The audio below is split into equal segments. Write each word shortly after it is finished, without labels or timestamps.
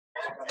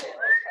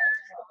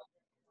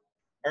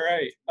All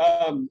right.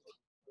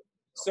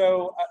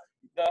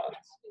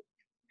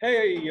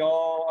 Hey,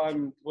 y'all.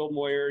 I'm Will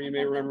Meurer. You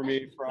may remember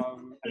me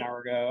from an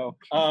hour ago.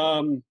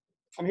 I'm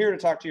here to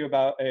talk to you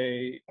about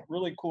a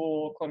really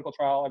cool clinical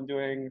trial I'm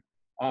doing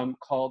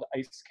called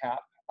ICECAP,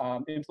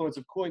 Influence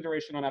of Cooling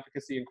Duration on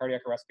Efficacy in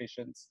Cardiac Arrest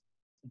Patients,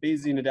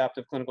 Bayesian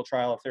Adaptive Clinical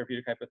Trial of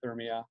Therapeutic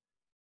Hypothermia.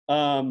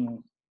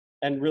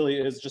 And really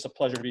it is just a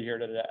pleasure to be here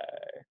today.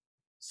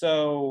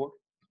 So,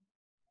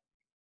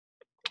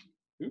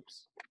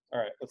 oops. All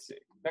right, let's see.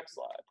 Next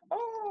slide.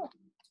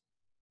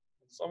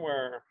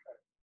 Somewhere. Let's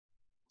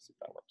see if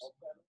that works.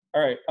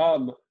 All right.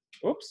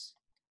 Oops.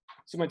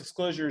 So my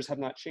disclosures have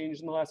not changed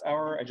in the last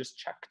hour. I just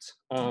checked.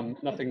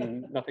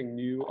 Nothing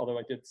new. Although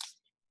I did.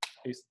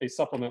 A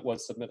supplement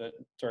was submitted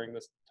during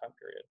this time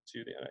period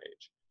to the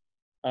NIH.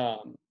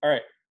 All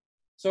right.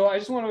 So I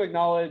just want to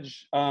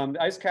acknowledge the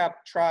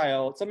ICECAP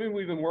trial. It's something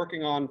we've been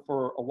working on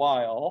for a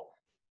while.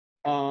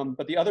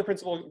 But the other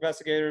principal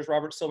investigators,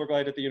 Robert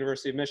Silverglide at the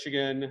University of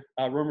Michigan,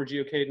 Romer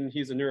Geocaden,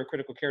 he's a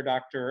neurocritical care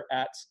doctor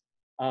at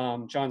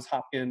Johns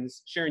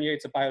Hopkins, Sharon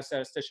Yates, a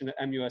biostatistician at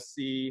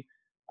MUSC,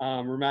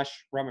 Ramesh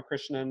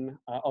Ramakrishnan,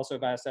 also a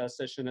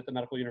biostatistician at the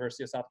Medical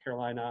University of South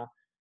Carolina.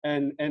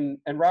 And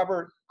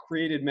Robert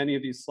created many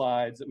of these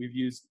slides that we've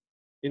used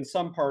in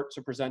some part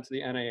to present to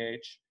the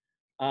NIH.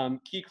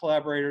 Key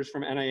collaborators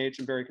from NIH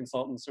and Berry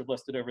Consultants are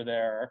listed over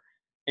there.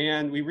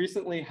 And we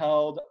recently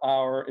held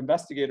our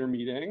investigator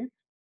meeting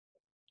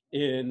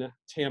in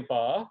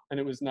Tampa, and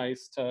it was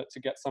nice to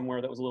get somewhere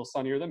that was a little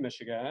sunnier than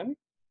Michigan.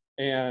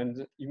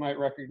 And you might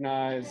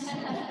recognize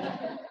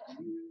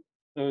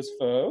those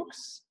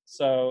folks.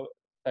 So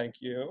thank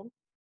you.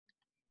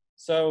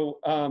 So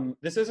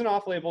this is an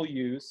off-label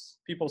use.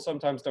 People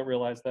sometimes don't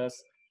realize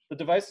this. The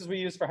devices we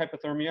use for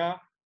hypothermia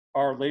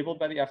are labeled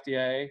by the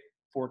FDA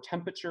for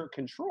temperature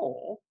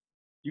control.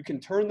 You can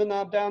turn the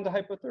knob down to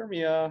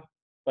hypothermia,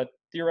 but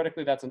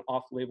theoretically that's an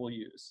off-label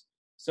use.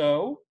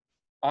 So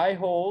I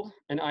hold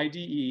an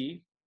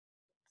IDE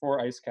for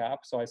ICECAP,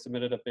 so I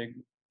submitted a big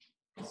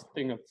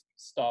thing of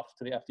stuff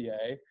to the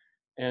FDA,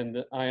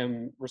 and I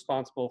am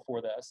responsible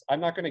for this. I'm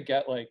not gonna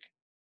get like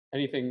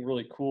anything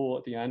really cool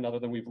at the end other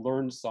than we've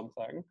learned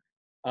something.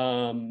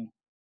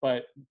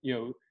 But you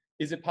know,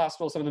 is it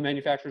possible some of the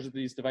manufacturers of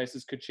these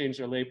devices could change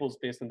their labels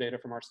based on data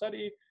from our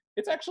study?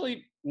 It's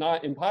actually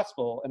not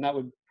impossible, and that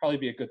would probably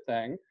be a good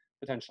thing,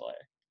 potentially.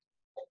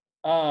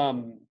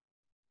 All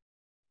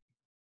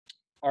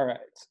right,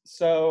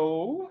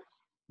 so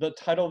the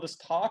title of this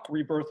talk,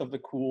 Rebirth of the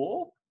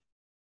Cool.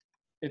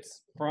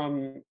 It's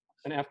from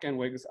an Afghan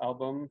Wigs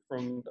album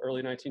from the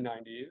early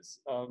 1990s.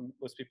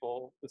 Most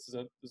people, this is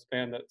a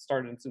band that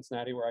started in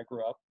Cincinnati where I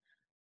grew up.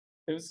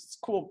 It was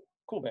a cool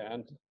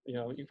band. You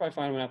know, you can probably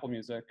find them on Apple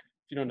Music.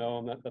 If you don't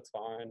know them, that's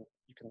fine.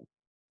 You can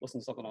listen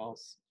to something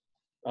else.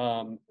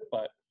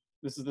 But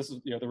this is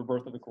you know, the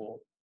rebirth of the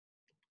cool.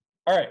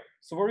 All right,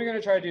 so what are we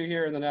gonna try to do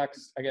here in the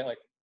next, I get like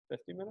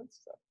 50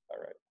 minutes? All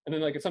right. And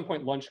then like at some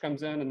point lunch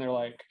comes in and they're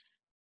like,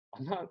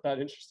 I'm not that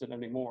interested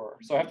anymore.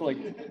 So I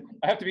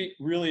have to be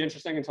really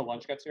interesting until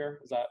lunch gets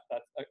here.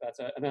 That's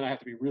it? And then I have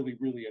to be really,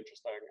 really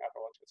interesting after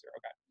lunch gets here,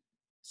 okay.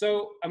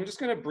 So I'm just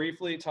gonna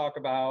briefly talk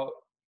about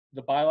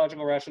the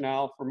biological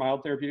rationale for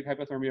mild therapeutic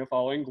hypothermia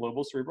following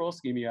global cerebral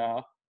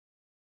ischemia.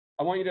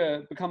 I want you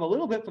to become a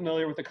little bit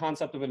familiar with the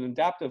concept of an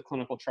adaptive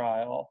clinical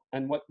trial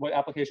and what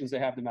applications they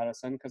have to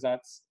medicine, because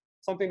that's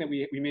something that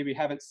we maybe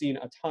haven't seen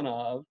a ton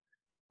of.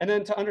 And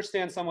then to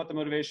understand somewhat the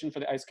motivation for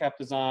the ICECAP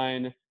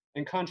design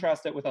and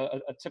contrast it with a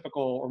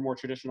typical or more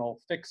traditional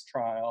fixed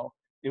trial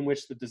in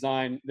which the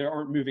design, there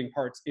aren't moving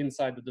parts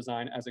inside the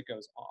design as it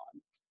goes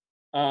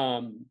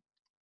on.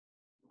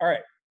 All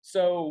right,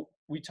 so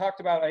we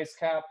talked about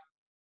ICECAP,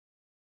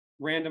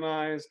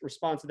 randomized,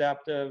 response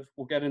adaptive.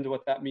 We'll get into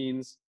what that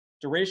means.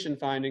 Duration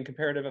finding,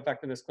 comparative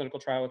effectiveness clinical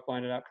trial with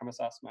blinded outcome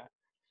assessment.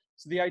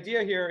 So the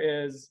idea here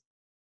is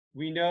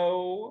we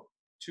know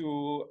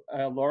to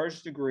a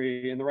large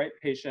degree in the right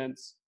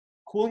patients,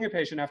 cooling a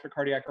patient after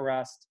cardiac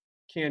arrest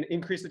can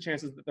increase the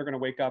chances that they're going to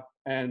wake up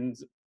and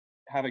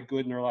have a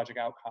good neurologic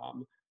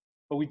outcome.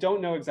 But we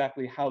don't know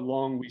exactly how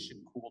long we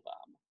should cool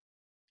them.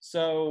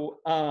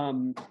 So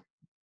why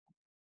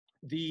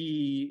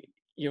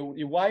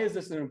is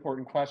this an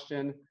important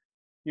question?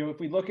 You know,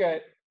 if we look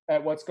at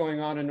what's going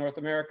on in North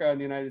America and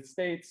the United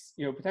States,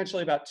 you know,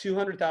 potentially about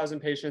 200,000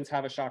 patients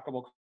have a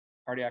shockable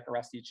cardiac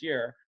arrest each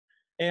year.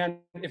 And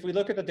if we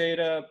look at the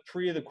data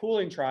pre the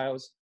cooling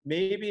trials,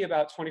 maybe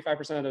about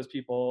 25% of those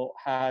people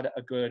had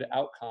a good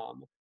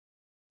outcome.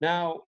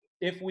 Now,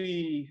 if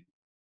we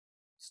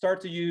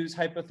start to use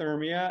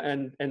hypothermia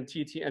and the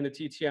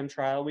TTM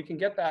trial, we can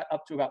get that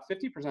up to about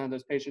 50% of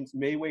those patients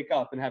may wake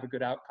up and have a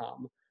good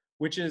outcome,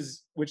 which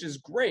is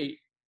great,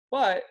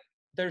 but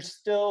there's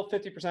still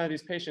 50% of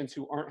these patients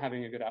who aren't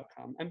having a good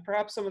outcome. And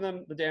perhaps some of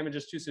them, the damage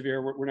is too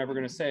severe, we're never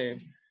gonna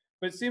save.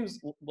 But it seems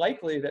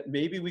likely that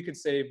maybe we could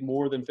save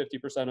more than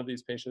 50% of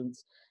these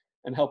patients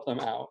and help them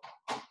out.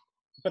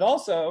 But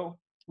also,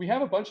 we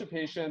have a bunch of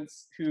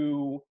patients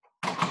who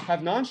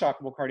have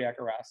non-shockable cardiac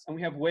arrest, and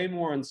we have way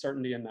more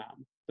uncertainty in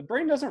them. the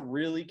brain doesn't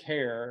really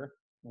care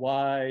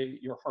why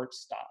your heart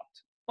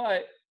stopped.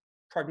 But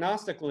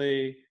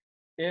prognostically,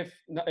 if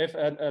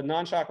a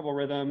non-shockable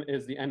rhythm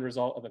is the end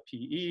result of a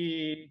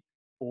PE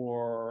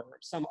or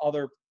some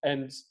other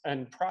end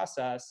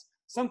process,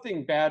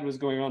 something bad was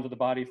going on to the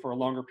body for a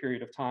longer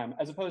period of time,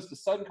 as opposed to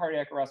sudden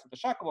cardiac arrest with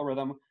a shockable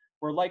rhythm,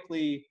 where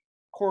likely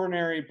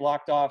coronary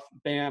blocked off,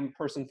 bam,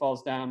 person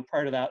falls down.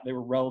 Prior to that, they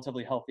were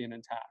relatively healthy and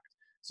intact.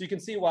 So you can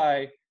see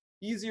why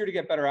easier to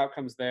get better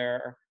outcomes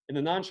there. In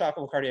the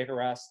non-shockable cardiac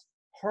arrest,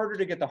 harder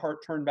to get the heart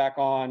turned back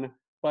on,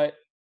 but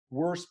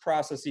worse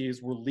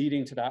processes were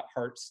leading to that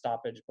heart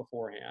stoppage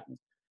beforehand.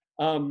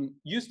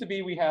 Used to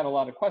be we had a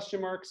lot of question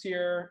marks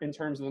here in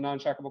terms of the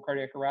non-shockable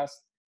cardiac arrest.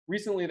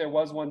 Recently, there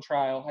was one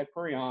trial,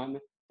 Hyperion,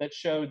 that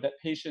showed that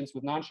patients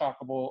with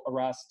non-shockable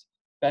arrest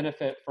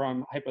benefit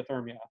from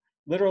hypothermia.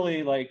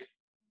 Literally, like,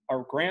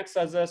 our grant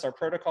says this, our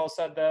protocol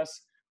said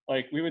this,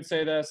 like, we would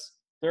say this,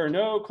 there are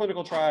no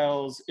clinical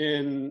trials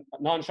in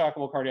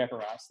non-shockable cardiac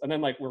arrest. And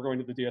then, like, we're going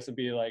to the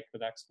DSMB like the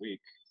next week,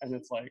 and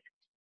it's like,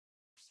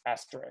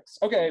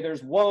 asterisk. Okay,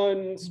 there's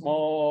one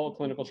small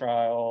clinical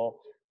trial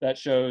that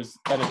shows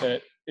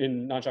benefit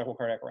in non-shockable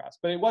cardiac arrest,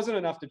 but it wasn't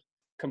enough to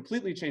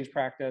completely change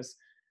practice.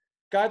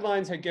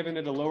 Guidelines had given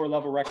it a lower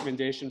level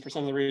recommendation for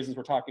some of the reasons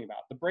we're talking about.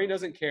 The brain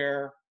doesn't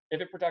care.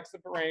 If it protects the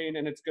brain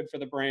and it's good for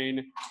the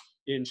brain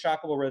in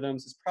shockable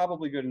rhythms, it's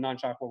probably good in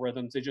non-shockable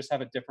rhythms. They just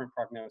have a different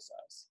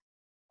prognosis.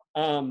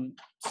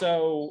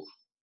 So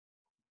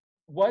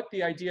what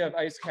the idea of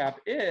ICECAP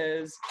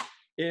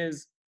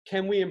is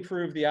can we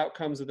improve the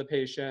outcomes of the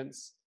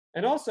patients?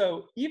 And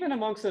also, even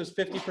amongst those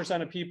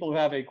 50% of people who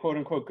have a quote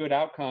unquote good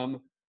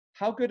outcome,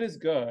 how good is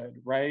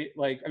good, right?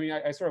 Like, I mean,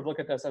 I sort of look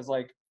at this as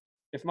like,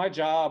 if my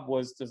job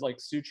was to like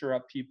suture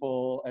up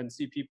people and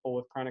see people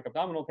with chronic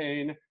abdominal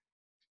pain,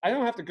 I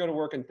don't have to go to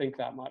work and think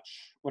that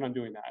much when I'm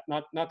doing that.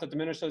 Not to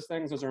diminish those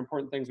things, those are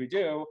important things we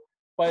do,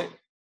 but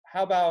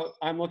how about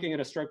I'm looking at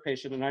a stroke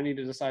patient and I need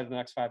to decide in the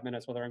next 5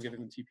 minutes whether I'm giving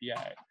them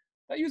TPA.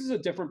 That uses a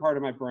different part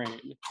of my brain.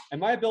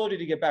 And my ability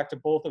to get back to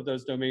both of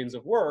those domains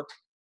of work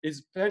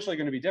is potentially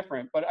going to be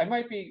different, but I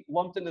might be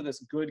lumped into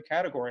this good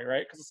category,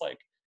 right? Because it's like,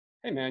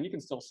 hey man, you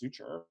can still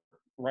suture,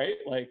 right?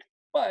 Like,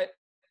 but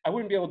I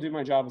wouldn't be able to do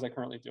my job as I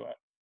currently do it,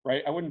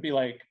 right? I wouldn't be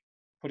like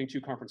putting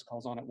 2 conference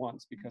calls on at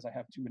once because I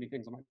have too many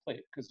things on my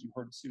plate, because you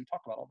heard Sue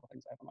talk about all the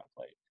things I have on my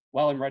plate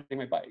while I'm riding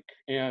my bike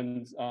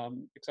and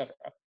et cetera.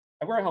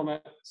 I wear a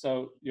helmet,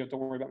 so don't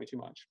worry about me too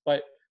much.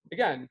 But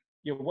again,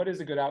 what is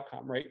a good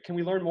outcome, right? Can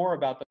we learn more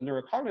about the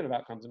neurocognitive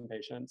outcomes in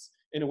patients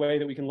in a way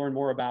that we can learn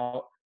more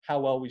about how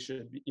well we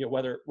should,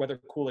 whether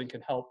cooling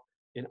can help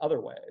in other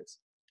ways?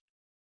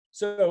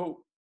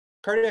 So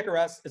cardiac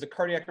arrest is a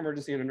cardiac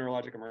emergency and a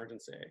neurologic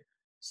emergency.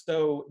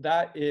 So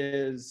that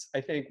is,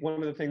 I think, one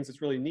of the things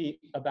that's really neat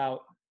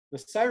about the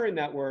Siren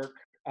network,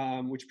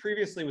 which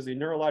previously was the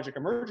Neurologic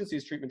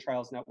Emergencies Treatment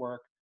Trials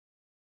Network.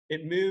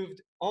 It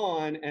moved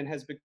on and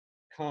has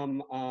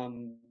become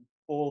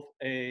both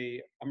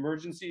a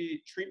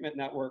emergency treatment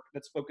network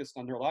that's focused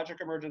on neurologic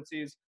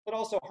emergencies, but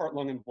also heart,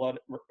 lung, and blood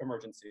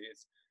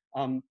emergencies.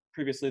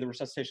 Previously, the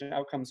Resuscitation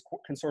Outcomes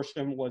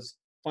Consortium was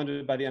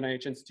funded by the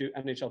NIH Institute,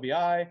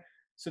 NHLBI.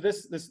 So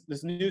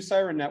this new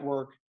Siren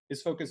network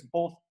is focused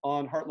both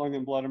on heart, lung,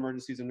 and blood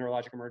emergencies and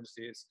neurologic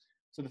emergencies.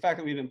 So the fact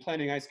that we've been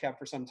planning ICECAP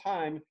for some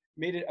time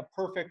made it a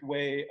perfect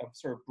way of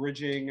sort of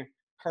bridging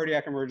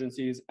cardiac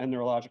emergencies and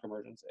neurologic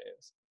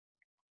emergencies.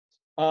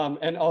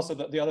 And also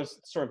the other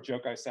sort of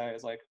joke I say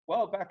is like,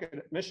 well, back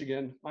at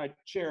Michigan, my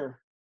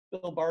chair,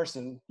 Bill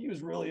Barson, he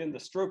was really into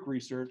stroke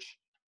research.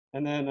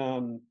 And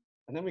then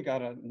we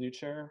got a new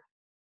chair,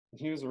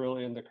 and he was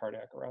really into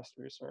cardiac arrest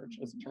research,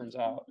 as it turns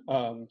out.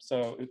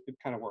 So it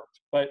kind of worked.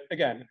 But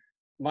again,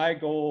 my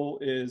goal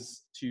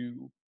is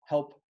to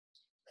help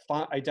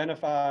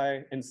identify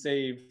and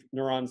save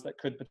neurons that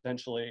could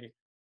potentially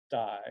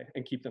die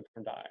and keep them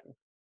from dying.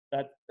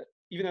 That,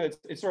 even though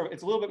it's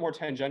a little bit more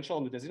tangential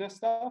in the dizziness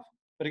stuff,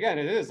 but again,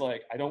 it is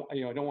like, I don't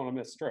want to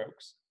miss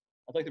strokes.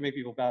 I'd like to make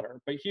people better.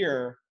 But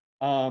here,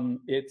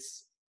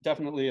 it's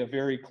definitely a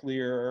very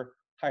clear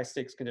high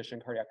stakes condition,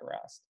 cardiac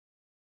arrest.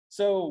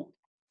 So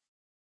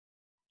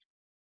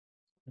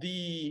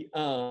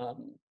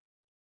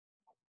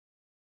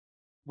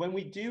when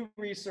we do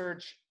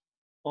research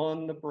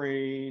on the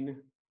brain,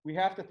 we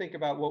have to think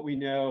about what we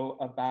know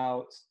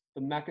about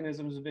the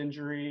mechanisms of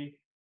injury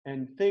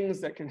and things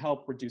that can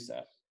help reduce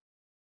it.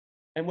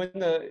 And when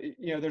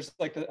there's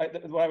like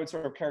what I would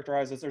sort of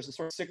characterize as there's a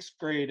sort of 6th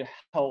grade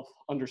health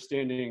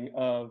understanding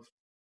of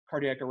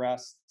cardiac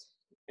arrest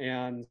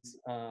and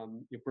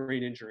your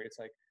brain injury. It's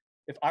like,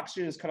 if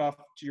oxygen is cut off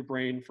to your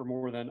brain for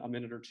more than a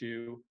minute or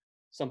 2,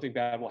 something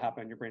bad will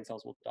happen, your brain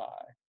cells will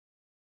die.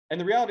 And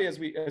the reality, as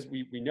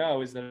we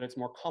know, is that it's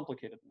more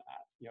complicated than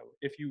that.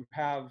 If you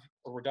have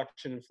a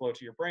reduction in flow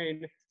to your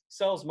brain,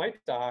 cells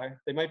might die,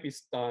 they might be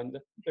stunned.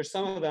 There's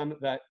some of them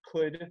that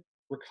could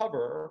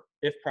recover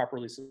if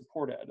properly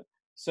supported.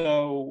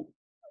 So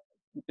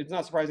it's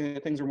not surprising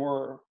that things are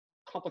more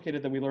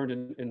complicated than we learned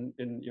in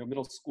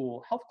middle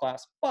school health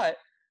class. But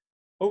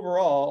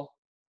overall,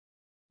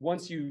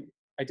 once you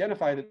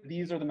identify that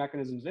these are the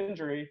mechanisms of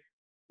injury,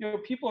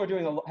 people are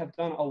have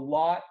done a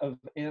lot of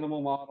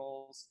animal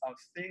models of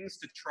things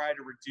to try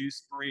to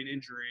reduce brain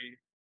injury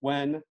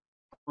when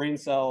brain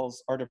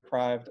cells are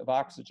deprived of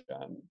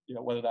oxygen,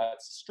 whether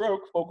that's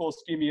stroke, focal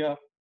ischemia,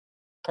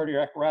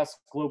 cardiac arrest,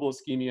 global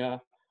ischemia,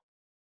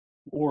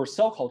 or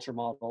cell culture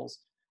models.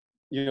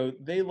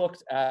 They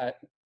looked at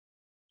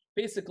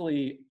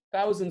basically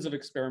thousands of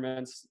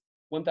experiments,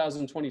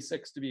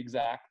 1,026 to be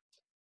exact,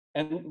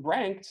 and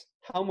ranked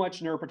how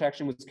much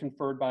neuroprotection was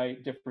conferred by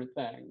different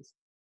things.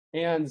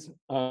 And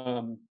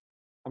I'm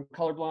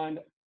colorblind.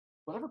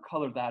 Whatever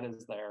color that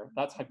is there,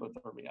 that's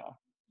hypothermia.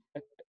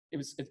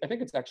 I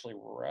think it's actually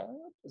red.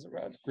 Is it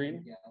red?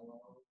 Green?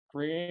 Yellow.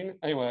 Green.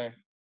 Anyway,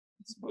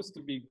 it's supposed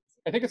to be,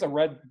 I think it's a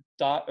red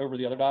dot over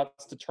the other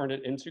dots to turn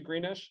it into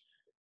greenish.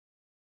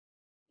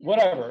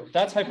 Whatever,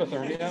 that's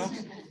hypothermia.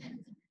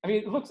 I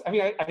mean, it looks, I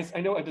mean,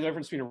 I know the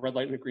difference between a red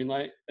light and a green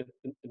light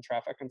in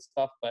traffic and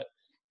stuff, but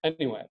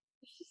anyway.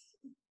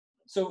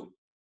 So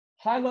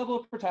high level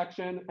of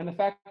protection, and the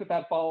fact that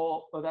that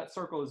ball or that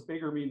circle is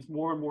bigger means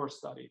more and more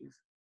studies.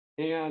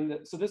 And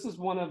so this is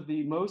one of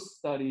the most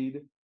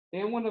studied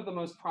and one of the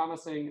most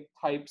promising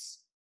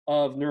types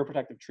of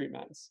neuroprotective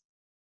treatments.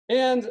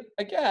 And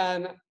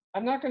again,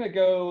 I'm not going to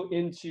go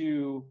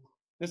into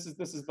this is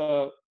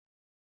the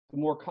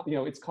more,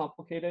 it's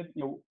complicated,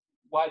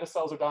 why the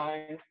cells are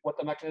dying, what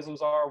the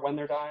mechanisms are, when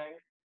they're dying.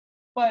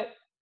 But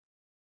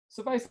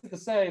suffice it to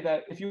say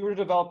that if you were to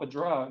develop a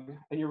drug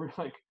and you were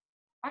like,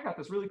 I got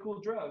this really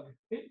cool drug,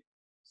 it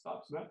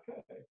stops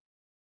MAPK.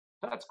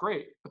 That's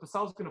great, but the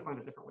cell's going to find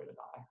a different way to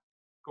die,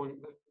 going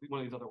one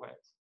of these other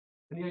ways.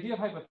 And the idea of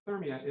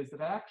hypothermia is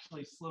that it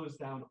actually slows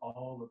down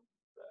all of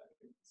the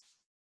things.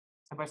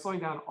 And by slowing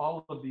down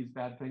all of these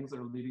bad things that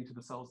are leading to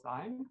the cells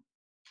dying,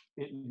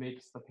 it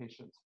makes the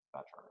patient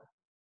better.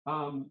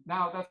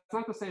 Now, that's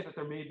not to say that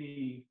there may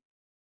be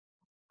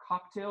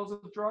cocktails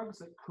of drugs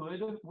that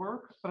could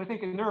work, but I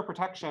think in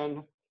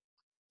neuroprotection,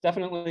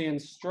 definitely in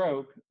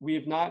stroke,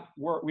 we've not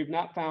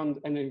found,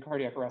 and in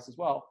cardiac arrest as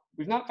well,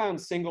 we've not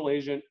found single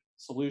agent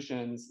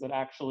solutions that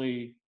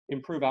actually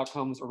improve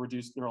outcomes or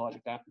reduce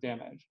neurologic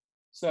damage.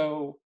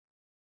 So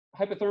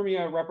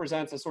hypothermia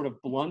represents a sort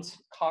of blunt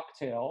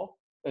cocktail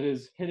that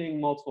is hitting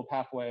multiple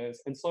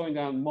pathways and slowing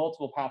down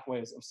multiple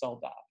pathways of cell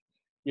death.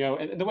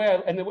 And the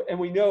way and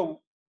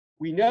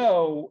we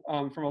know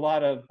from a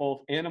lot of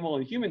both animal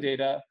and human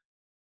data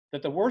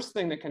that the worst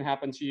thing that can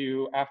happen to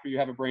you after you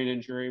have a brain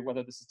injury,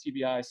 whether this is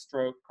TBI,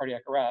 stroke,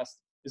 cardiac arrest,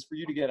 is for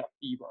you to get a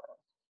fever,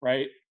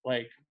 right?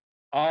 Like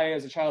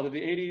as a child of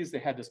the 80s, they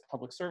had this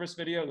public service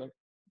video, like,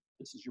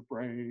 this is your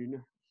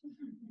brain.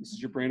 This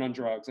is your brain on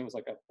drugs. And it was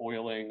like a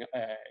boiling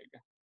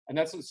egg. And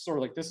that's sort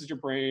of like, this is your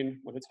brain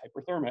when it's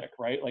hyperthermic,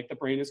 right? Like the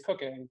brain is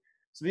cooking.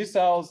 So these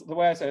cells, the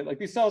way I say it, like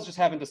these cells just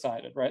haven't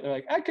decided, right? They're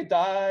like, I could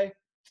die.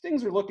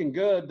 Things are looking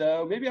good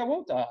though. Maybe I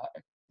won't die.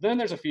 Then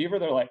there's a fever.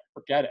 They're like,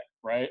 forget it,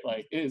 right?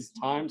 Like it is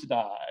time to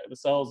die. The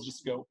cells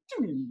just go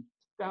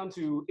down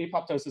to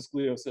apoptosis,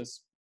 gliosis,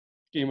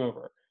 game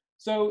over.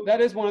 So that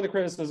is one of the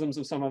criticisms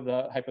of some of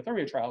the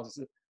hypothermia trials is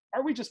that,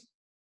 are we just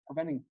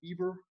preventing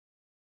fever?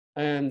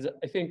 And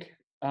I think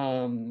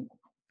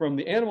from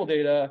the animal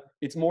data,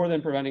 it's more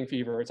than preventing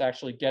fever. It's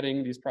actually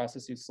getting these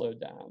processes slowed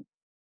down.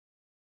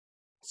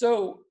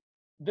 So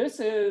this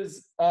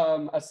is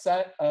a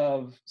set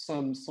of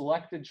some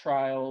selected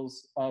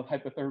trials of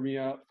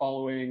hypothermia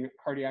following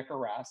cardiac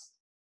arrest.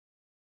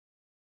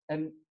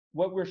 And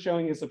what we're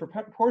showing is the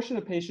proportion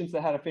of patients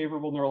that had a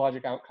favorable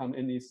neurologic outcome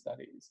in these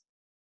studies.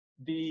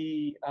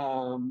 And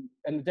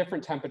the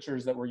different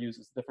temperatures that were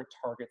used, different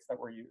targets that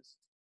were used.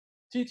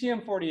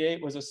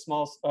 TTM48 was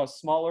a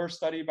smaller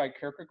study by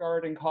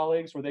Kierkegaard and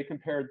colleagues where they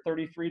compared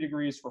 33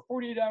 degrees for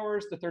 48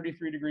 hours to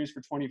 33 degrees for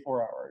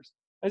 24 hours.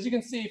 As you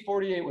can see,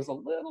 48 was a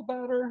little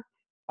better.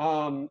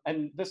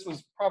 And this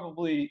was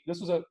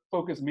a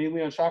focus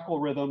mainly on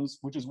shockable rhythms,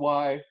 which is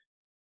why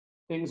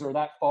things are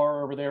that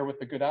far over there with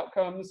the good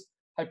outcomes.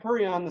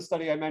 Hyperion, the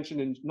study I mentioned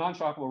in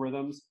non-shockable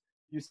rhythms,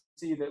 you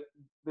see that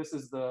this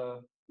is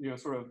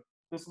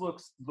this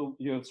looks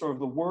sort of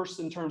the worst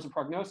in terms of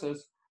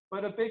prognosis,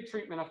 but a big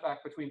treatment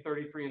effect between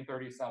 33 and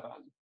 37.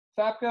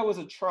 FAPCA was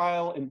a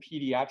trial in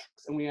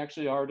pediatrics, and we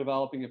actually are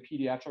developing a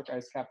pediatric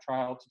ICECAP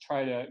trial to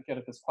try to get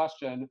at this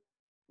question,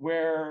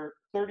 where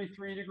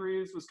 33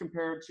 degrees was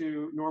compared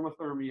to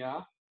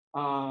normothermia,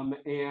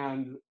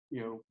 and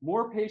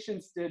more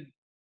patients did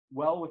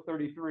well with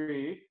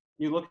 33.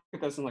 You look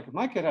at this and like, if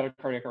my kid had a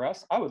cardiac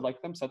arrest, I would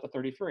like them set to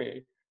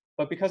 33.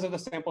 But because of the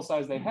sample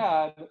size they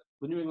had,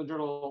 the New England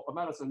Journal of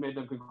Medicine made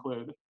them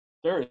conclude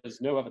there is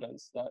no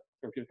evidence that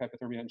therapeutic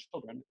hypothermia in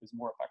children is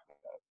more effective.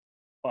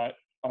 But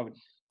I would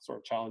sort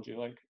of challenge you,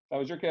 like, if that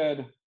was your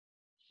kid,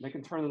 they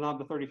can turn the knob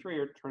to 33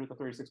 or turn it to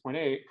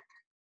 36.8.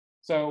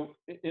 So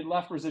it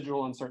left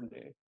residual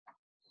uncertainty.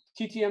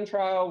 TTM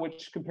trial,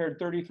 which compared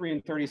 33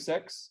 and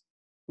 36,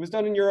 was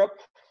done in Europe.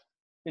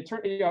 It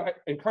turned,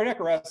 in cardiac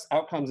arrest,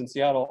 outcomes in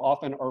Seattle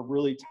often are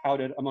really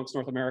touted amongst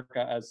North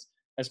America as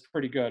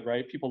pretty good,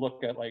 right? People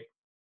look at like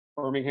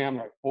Birmingham,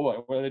 like, boy,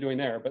 what are they doing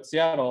there? But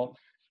Seattle,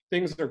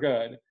 things are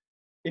good.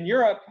 In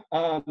Europe,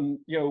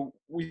 you know,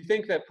 we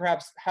think that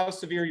perhaps how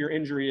severe your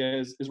injury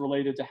is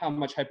related to how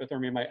much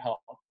hypothermia might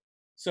help.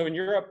 So in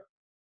Europe,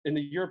 in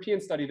the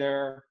European study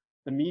there,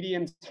 the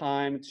median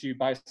time to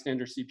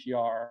bystander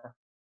CPR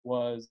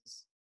was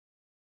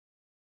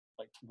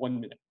like 1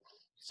 minute.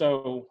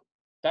 So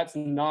that's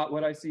not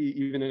what I see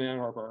even in Ann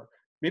Arbor.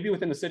 Maybe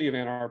within the city of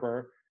Ann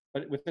Arbor,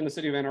 but within the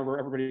city of Ann Arbor,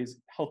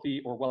 everybody's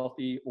healthy or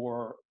wealthy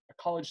or a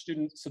college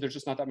student, so there's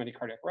just not that many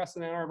cardiac arrests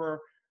in Ann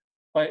Arbor.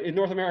 But in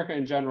North America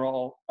in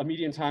general, a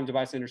median time to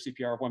bystander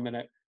CPR of 1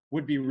 minute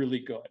would be really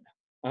good.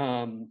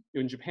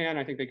 In Japan,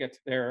 I think they get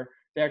there.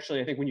 They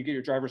actually, I think when you get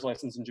your driver's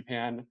license in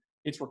Japan,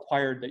 it's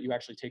required that you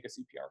actually take a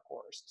CPR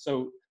course.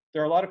 So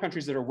there are a lot of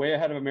countries that are way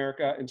ahead of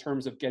America in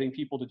terms of getting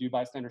people to do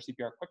bystander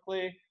CPR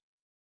quickly.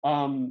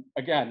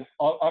 Again,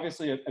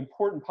 obviously an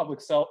important public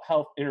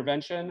health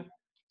intervention.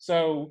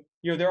 So,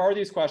 you know, there are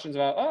these questions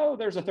about, oh,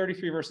 there's a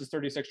 33 versus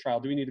 36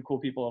 trial. Do we need to cool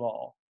people at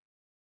all?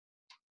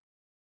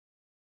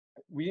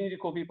 We need to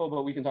cool people,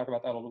 but we can talk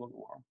about that a little bit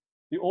more.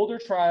 The older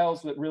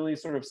trials that really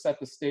sort of set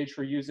the stage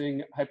for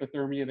using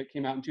hypothermia that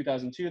came out in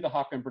 2002, the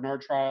Hock and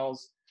Bernard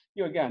trials,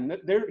 you know, again,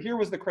 here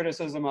was the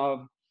criticism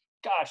of,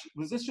 gosh,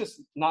 was this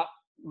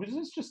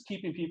just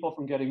keeping people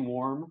from getting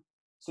warm?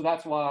 So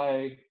that's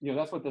why, you know,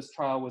 that's what this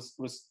trial was,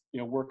 you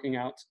know, working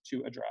out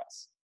to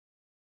address.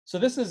 So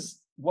this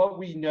is what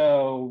we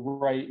know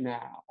right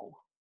now.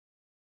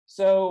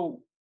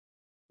 So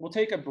we'll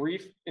take a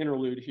brief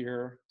interlude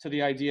here to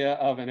the idea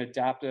of an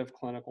adaptive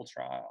clinical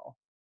trial.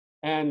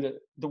 And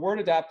the word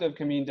adaptive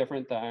can mean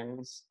different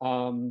things.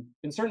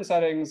 In certain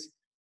settings,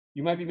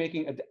 you might be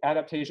making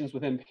adaptations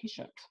within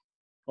patient,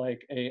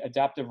 like a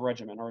adaptive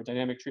regimen or a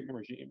dynamic treatment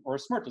regime or a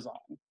smart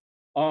design.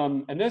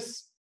 And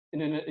this,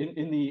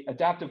 in the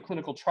adaptive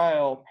clinical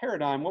trial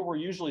paradigm, what we're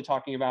usually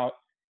talking about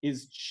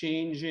is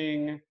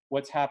changing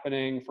what's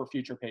happening for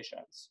future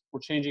patients. We're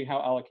changing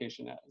how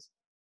allocation is.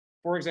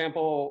 For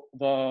example,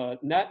 the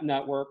NET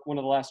network, one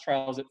of the last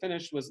trials it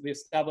finished was the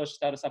established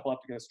status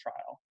epilepticus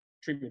trial,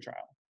 treatment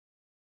trial.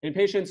 In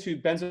patients who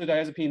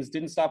benzodiazepines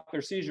didn't stop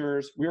their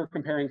seizures, we were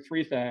comparing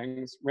three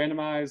things: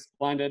 randomized,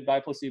 blinded, by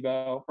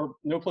placebo, or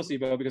no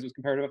placebo because it was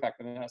comparative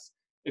effectiveness.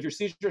 If your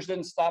seizures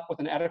didn't stop with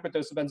an adequate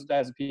dose of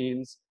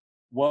benzodiazepines,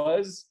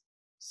 was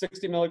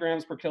 60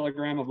 milligrams per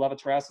kilogram of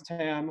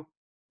levetiracetam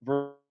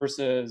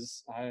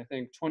versus, I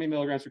think, 20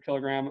 milligrams per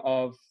kilogram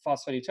of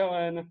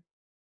phosphonitoin,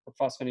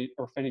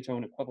 or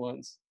phenytoin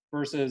equivalents,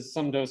 versus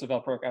some dose of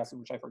valproic acid,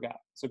 which I forgot.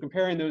 So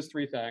comparing those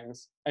three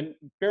things, and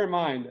bear in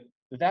mind,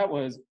 that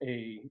was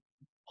a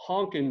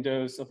honking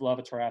dose of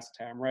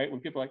levetiracetam, right?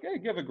 When people are like, hey,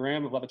 give a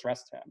gram of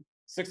levetiracetam,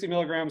 60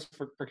 milligrams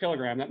per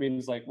kilogram, that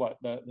means like what?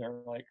 They're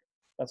like,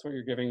 that's what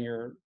you're giving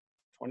your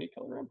 20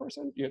 kilogram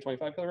person, you know,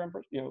 25 kilogram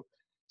person, you know,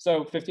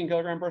 so 15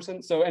 kilogram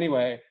person. So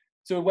anyway,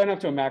 so it went up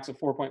to a max of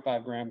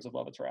 4.5 grams of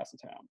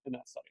levetiracetam in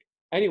that study.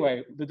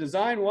 Anyway, the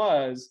design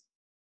was,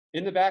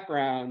 in the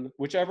background,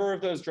 whichever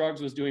of those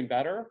drugs was doing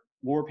better,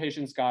 more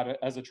patients got it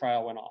as the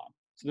trial went on.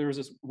 So there was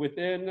this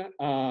within,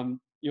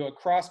 you know, a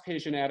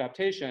cross-patient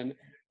adaptation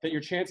that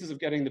your chances of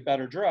getting the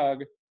better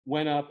drug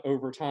went up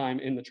over time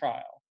in the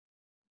trial,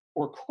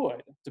 or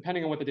could,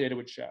 depending on what the data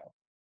would show.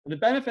 And the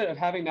benefit of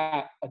having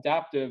that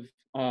adaptive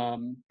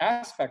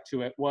aspect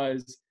to it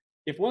was,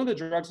 if one of the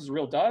drugs was a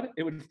real dud,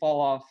 it would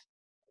fall off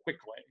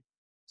quickly.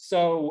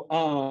 So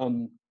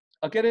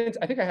I'll get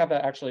into, I think I have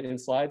that actually in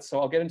slides, so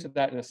I'll get into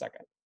that in a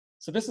second.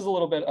 So this is a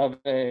little bit of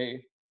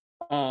a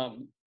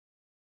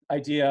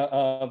idea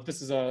of,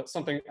 this is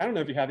something, I don't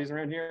know if you have these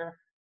around here,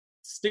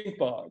 stink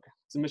bug.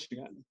 It's in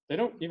Michigan. They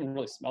don't even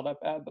really smell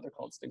that bad, but they're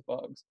called stink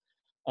bugs.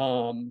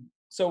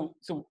 So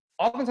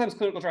oftentimes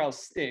clinical trials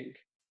stink.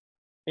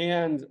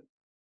 And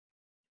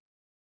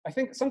I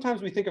think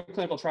sometimes we think of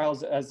clinical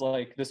trials as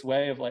like this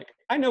way of like,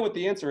 I know what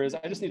the answer is,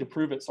 I just need to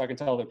prove it so I can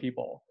tell other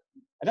people.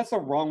 And that's the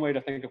wrong way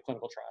to think of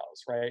clinical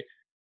trials, right?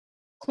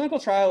 Clinical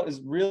trial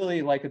is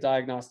really like a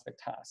diagnostic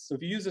test. So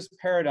if you use this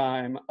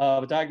paradigm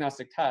of a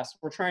diagnostic test,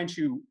 we're trying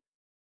to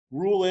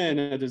rule in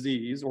a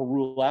disease or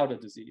rule out a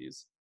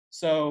disease.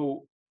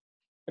 So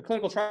a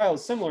clinical trial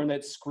is similar in that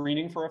it's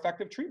screening for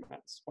effective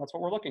treatments. That's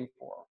what we're looking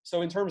for.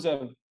 So in terms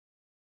of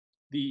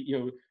the, you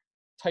know,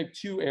 type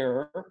 2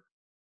 error,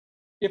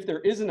 if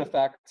there is an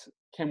effect,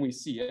 can we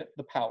see it,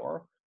 the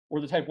power, or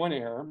the type 1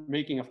 error,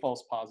 making a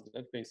false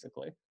positive,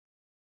 basically.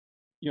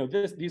 You know,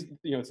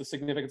 it's a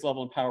significance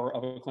level and power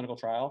of a clinical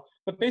trial,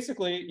 but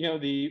basically, you know,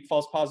 the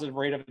false positive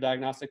rate of a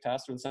diagnostic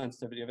test or the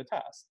sensitivity of a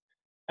test.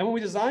 And when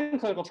we design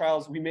clinical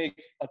trials, we make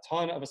a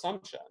ton of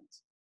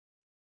assumptions.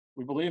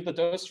 We believe the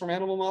dose from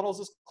animal models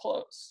is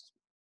close.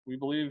 We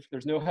believe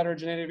there's no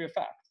heterogeneity of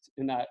effect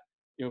in that,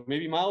 you know,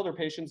 maybe milder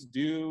patients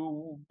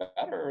do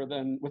better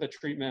than with a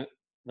treatment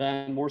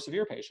than more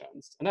severe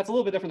patients. And that's a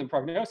little bit different than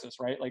prognosis,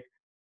 right? Like,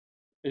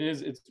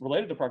 it's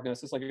related to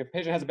prognosis. Like if a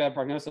patient has a bad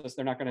prognosis,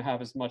 they're not going to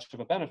have as much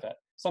of a benefit.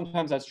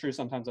 Sometimes that's true,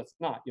 sometimes that's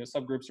not. You know,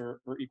 subgroups are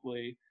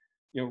equally,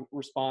 you know,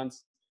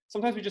 response.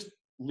 Sometimes we just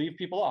leave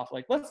people off.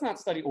 Like, let's not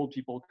study old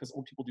people because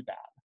old people do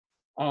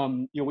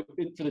bad. You know,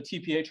 for the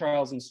TPA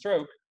trials in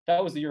stroke,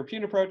 that was the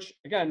European approach.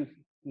 Again,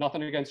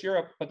 nothing against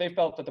Europe, but they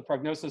felt that the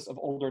prognosis of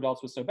older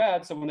adults was so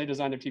bad. So when they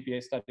designed their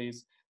TPA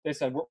studies, they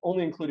said, we're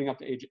only including up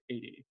to age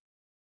 80.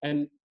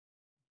 And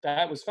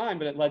that was fine,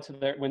 but it led to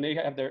their, when they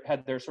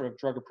had their sort of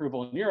drug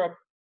approval in Europe,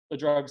 the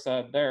drug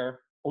said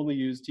there only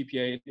use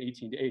TPA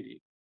 18 to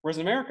 80. Whereas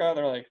in America,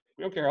 they're like,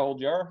 we don't care how old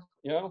you are,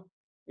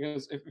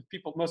 because if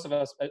people, most of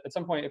us, at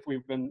some point, if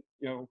we've been,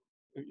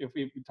 if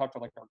we talk to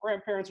like our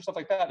grandparents or stuff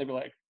like that, they'd be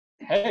like,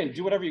 hey,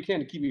 do whatever you can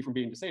to keep me from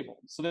being disabled.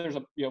 So there's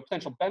a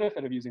potential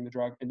benefit of using the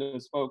drug in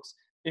those folks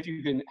if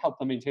you can help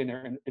them maintain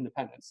their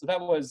independence. So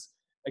that was,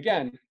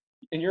 again,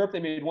 in Europe, they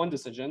made one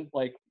decision,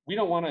 like, we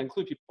don't want to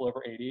include people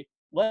over 80,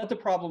 led to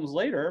problems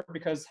later,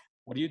 because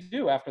what do you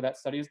do after that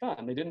study is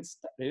done? They didn't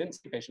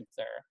see patients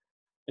there.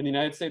 In the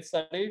United States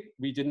study,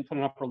 we didn't put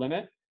an upper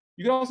limit.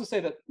 You could also say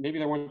that maybe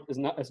there weren't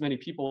as many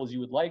people as you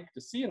would like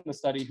to see in the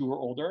study who were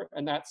older,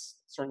 and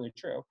that's certainly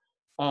true.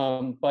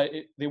 But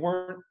they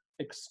weren't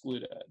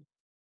excluded.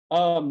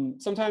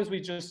 Sometimes we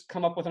just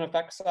come up with an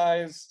effect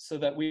size so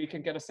that we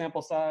can get a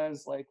sample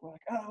size, like, we're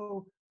like,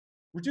 oh,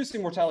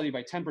 reducing mortality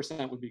by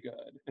 10% would be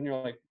good. And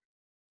you're like,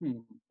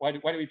 why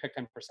do we pick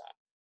 10%?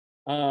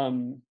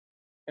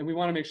 And we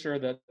want to make sure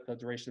that the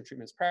duration of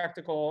treatment is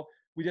practical.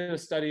 We did a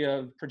study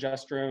of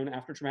progesterone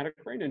after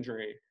traumatic brain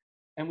injury,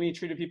 and we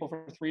treated people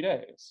for 3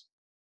 days.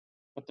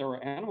 But there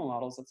were animal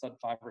models that said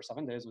 5 or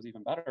 7 days was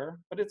even better.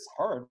 But it's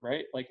hard,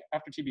 right? Like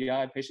after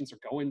TBI, patients are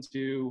going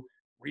to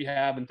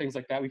rehab and things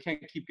like that. We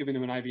can't keep giving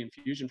them an IV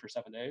infusion for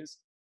 7 days.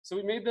 So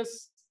we made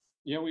this,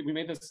 we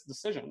made this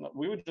decision that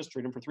we would just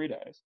treat them for 3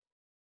 days.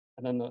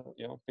 And then the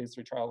phase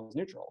 3 trial was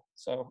neutral.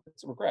 So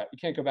it's a regret. You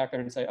can't go back there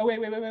and say, oh, wait.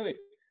 Can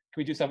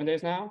we do 7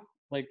 days now?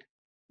 Like,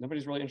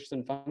 nobody's really interested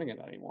in funding it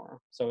anymore.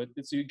 So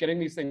it's getting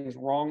these things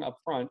wrong up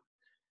front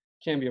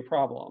can be a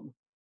problem.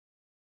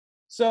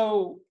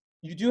 So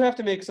you do have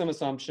to make some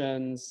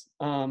assumptions,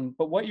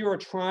 but what you are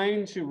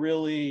trying to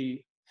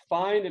really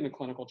find in a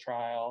clinical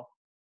trial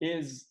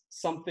is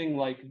something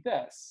like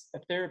this, a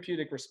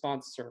therapeutic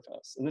response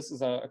surface. And this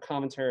is a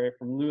commentary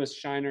from Louis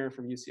Shiner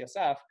from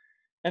UCSF.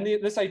 And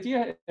this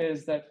idea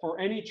is that for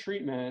any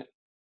treatment,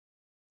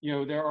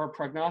 there are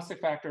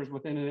prognostic factors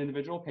within an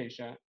individual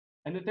patient,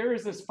 and that there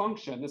is this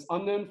function, this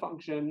unknown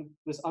function,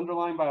 this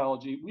underlying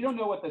biology. We don't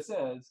know what this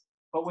is,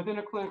 but within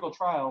a clinical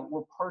trial,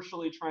 we're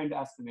partially trying to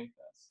estimate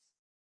this.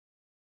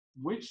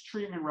 Which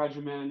treatment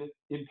regimen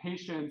in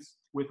patients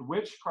with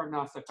which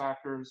prognostic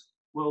factors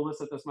will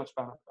elicit this much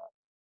benefit?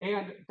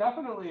 And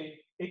definitely,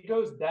 it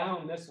goes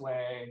down this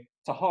way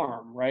to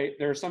harm, right?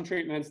 There are some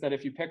treatments that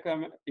if you pick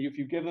them, if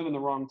you give them in the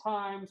wrong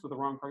times with the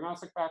wrong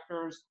prognostic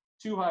factors,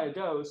 too high a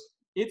dose,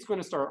 it's going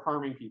to start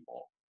harming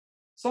people.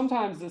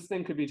 Sometimes this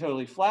thing could be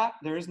totally flat.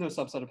 There is no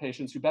subset of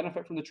patients who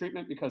benefit from the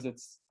treatment because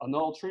it's a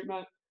null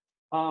treatment.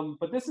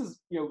 But this is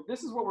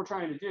what we're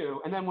trying to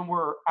do. And then when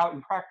we're out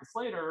in practice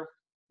later,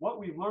 what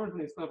we've learned in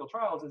these clinical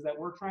trials is that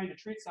we're trying to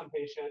treat some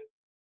patient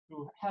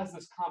who has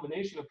this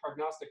combination of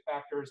prognostic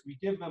factors. We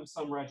give them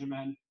some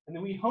regimen, and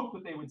then we hope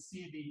that they would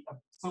see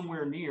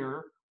somewhere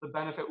near the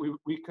benefit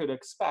we could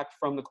expect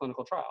from the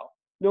clinical trial,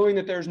 knowing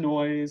that there's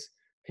noise.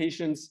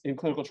 Patients in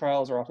clinical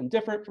trials are often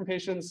different from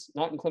patients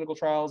not in clinical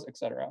trials, et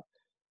cetera.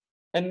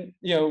 And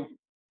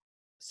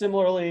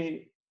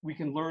similarly, we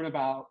can learn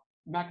about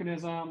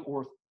mechanism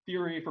or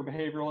theory for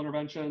behavioral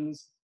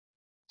interventions,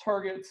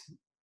 targets,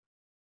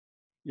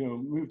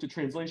 move to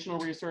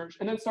translational research,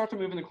 and then start to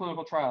move into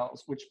clinical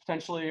trials, which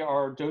potentially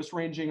are dose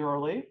ranging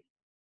early,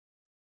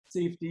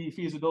 safety,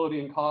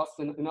 feasibility, and cost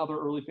in other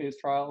early phase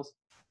trials.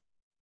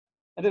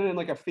 And then in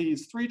like a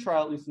phase 3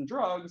 trial, at least in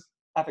drugs,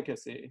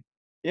 efficacy.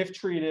 If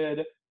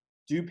treated,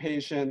 do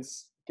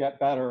patients get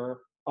better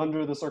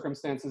under the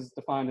circumstances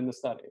defined in the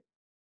study?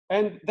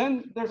 And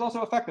then there's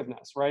also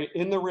effectiveness, right?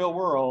 In the real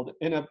world,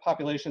 in a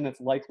population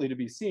that's likely to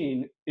be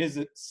seen, is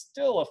it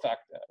still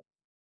effective?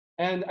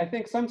 And I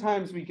think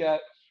sometimes we get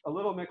a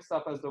little mixed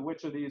up as to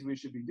which of these we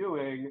should be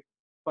doing,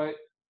 but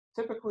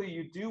typically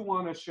you do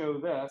want to show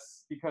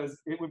this because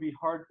it would be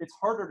hard. It's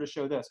harder to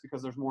show this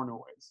because there's more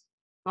noise.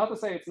 Not to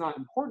say it's not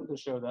important to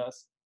show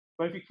this,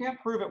 but if you can't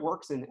prove it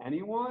works in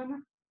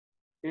anyone,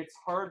 it's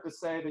hard to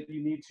say that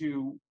you need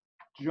to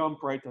jump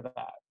right to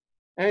that.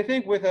 And I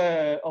think with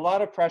a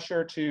lot of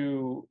pressure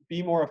to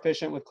be more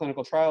efficient with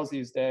clinical trials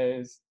these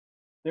days,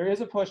 there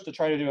is a push to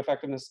try to do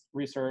effectiveness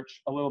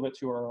research a little bit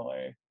too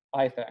early,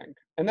 I think.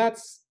 And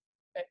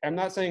I'm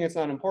not saying it's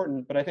not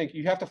important, but I think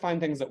you have to find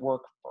things that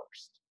work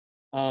first.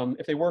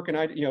 If they work in,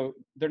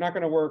 they're not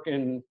going to work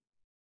in,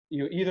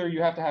 either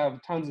you have to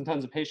have tons and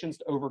tons of patients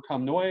to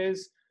overcome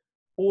noise,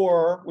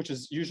 or, which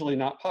is usually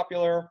not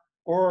popular,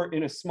 or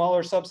in a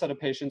smaller subset of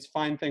patients,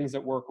 find things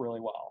that work really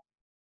well.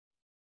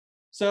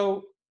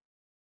 So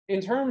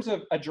in terms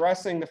of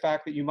addressing the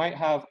fact that you might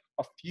have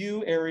a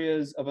few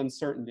areas of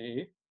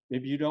uncertainty,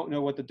 maybe you don't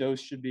know what the dose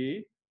should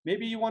be,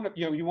 maybe you want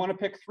to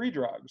pick 3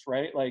 drugs,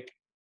 right? Like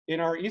in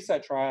our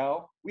ESET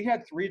trial, we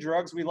had 3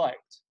 drugs we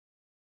liked.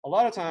 A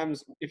lot of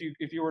times, if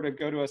you were to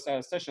go to a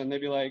statistician,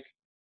 they'd be like,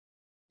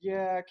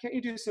 yeah, can't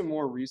you do some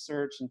more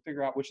research and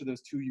figure out which of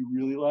those 2 you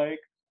really like?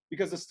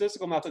 Because the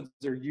statistical methods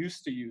they're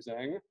used to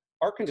using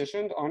are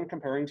conditioned on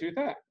comparing two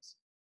things.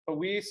 But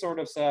we sort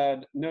of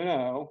said,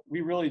 no,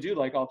 we really do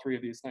like all three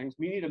of these things.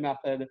 We need a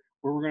method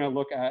where we're going to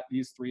look at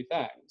these three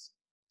things.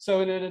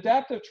 So in an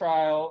adaptive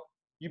trial,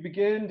 you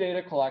begin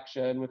data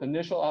collection with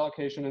initial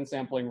allocation and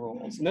sampling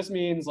rules. And this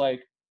means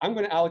like, I'm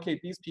going to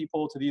allocate these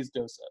people to these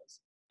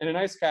doses. And in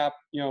ICECAP,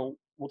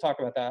 we'll talk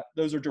about that.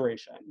 Those are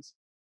durations.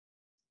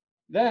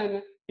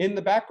 Then in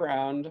the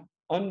background,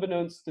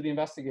 unbeknownst to the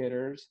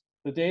investigators,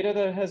 the data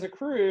that has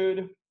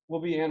accrued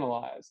will be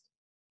analyzed.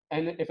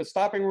 And if a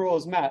stopping rule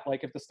is met,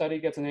 like if the study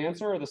gets an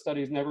answer or the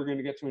study is never going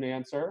to get to an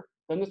answer,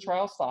 then the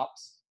trial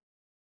stops.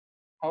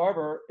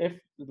 However, if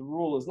the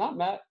rule is not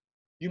met,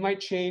 you might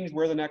change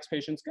where the next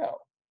patients go.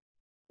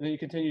 And then you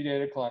continue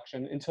data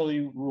collection until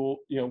you rule,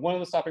 one of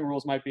the stopping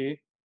rules might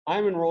be,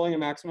 I'm enrolling a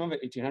maximum of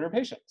 1,800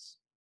 patients.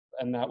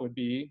 And that would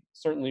be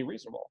certainly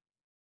reasonable.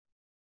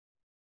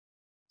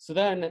 So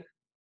then,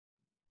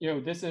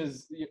 this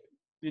is,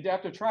 the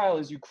adaptive trial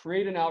is you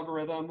create an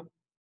algorithm,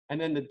 and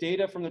then the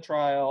data from the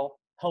trial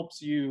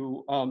helps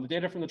you, the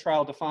data from the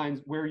trial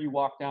defines where you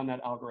walk down that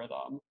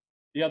algorithm.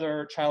 The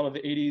other child of the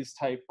 80s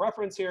type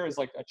reference here is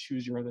like a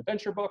choose your own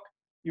adventure book.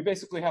 You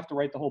basically have to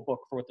write the whole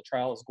book for what the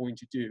trial is going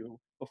to do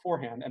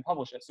beforehand and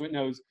publish it. So it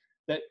knows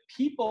that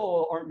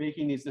people aren't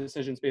making these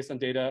decisions based on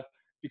data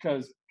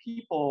because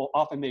people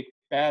often make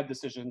bad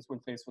decisions when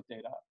faced with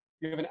data.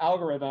 You have an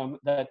algorithm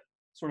that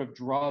sort of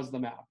draws the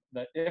map,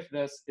 that if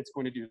this, it's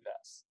going to do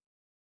this.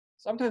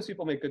 Sometimes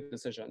people make good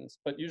decisions,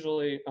 but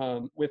usually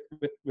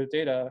with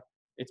data,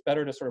 it's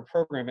better to sort of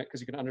program it because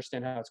you can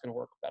understand how it's going to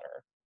work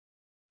better.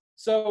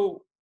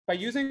 So by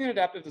using an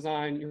adaptive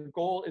design, your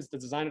goal is to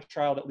design a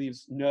trial that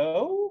leaves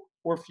no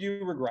or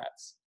few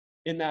regrets,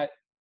 in that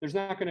there's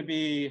not going to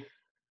be,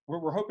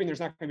 we're hoping there's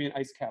not going to be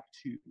an ICECAP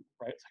 2,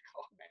 right? It's like,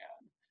 oh man.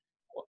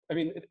 Well, I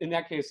mean, in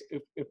that case,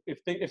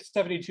 if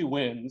 72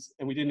 wins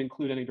and we didn't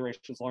include any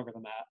durations longer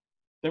than that,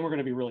 then we're going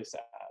to be really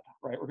sad,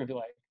 right? We're going to be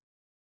like,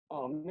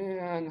 oh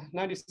man,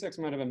 96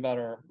 might have been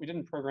better. We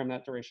didn't program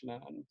that duration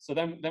in. So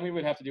then we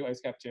would have to do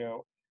ICECAP 2,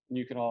 and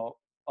you can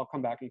I'll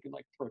come back and you can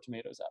like throw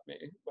tomatoes at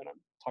me when I'm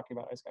talking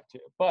about ICECAP 2.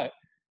 But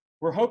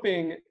we're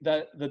hoping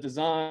that the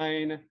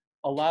design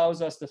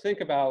allows us to think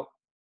about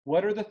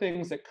what are the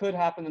things that could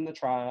happen in the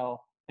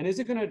trial, and is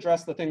it going to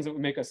address the things that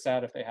would make us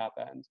sad if they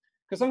happened?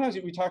 Because sometimes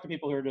we talk to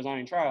people who are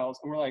designing trials,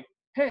 and we're like,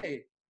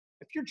 hey,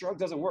 if your drug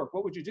doesn't work,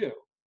 what would you do?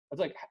 It's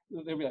like,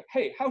 they'll be like,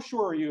 hey, how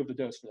sure are you of the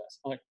dose for this?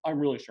 I'm like, I'm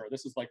really sure.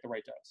 This is like the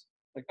right dose.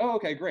 Like, oh,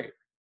 okay, great.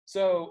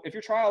 So if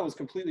your trial was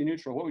completely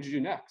neutral, what would you do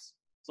next?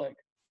 It's like,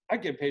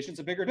 I'd give patients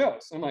a bigger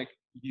dose. I'm like,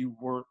 you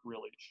weren't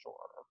really sure,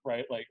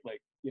 right? Like,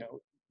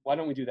 why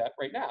don't we do that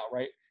right now,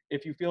 right?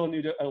 If you feel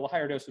a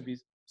higher dose would be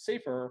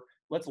safer,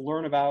 let's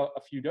learn about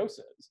a few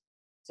doses.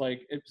 It's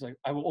like,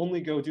 I will only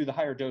go do the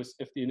higher dose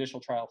if the initial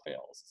trial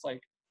fails. It's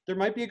like, there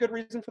might be a good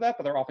reason for that,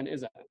 but there often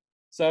isn't.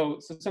 So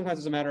sometimes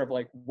it's a matter of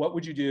like, what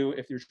would you do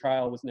if your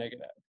trial was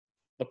negative?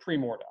 The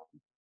pre-mortem.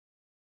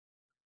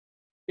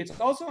 It's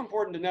also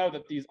important to know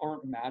that these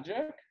aren't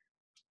magic,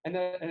 and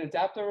that an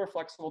adaptive or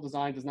flexible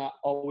design does not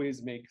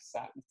always make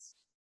sense.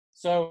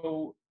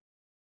 So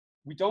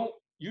we don't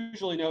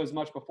usually know as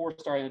much before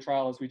starting the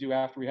trial as we do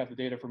after we have the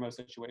data for most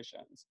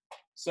situations.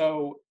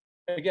 So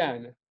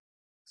again,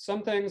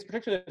 some things,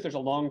 particularly if there's a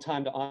long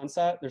time to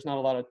onset, there's not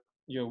a lot of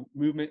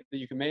movement that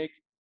you can make.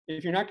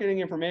 If you're not getting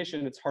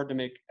information, it's hard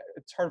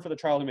for the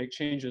trial to make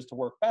changes to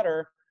work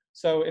better.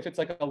 So if it's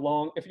like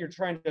if you're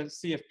trying to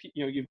see if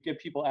you give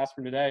people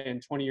aspirin today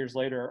and 20 years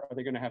later, are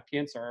they going to have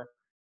cancer?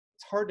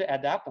 It's hard to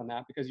adapt on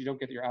that because you don't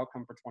get your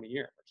outcome for 20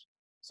 years.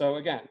 So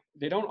again,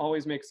 they don't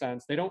always make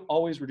sense. They don't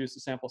always reduce the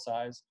sample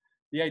size.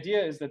 The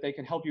idea is that they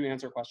can help you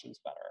answer questions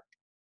better.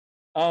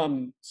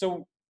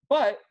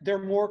 But they're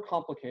more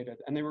complicated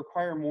and they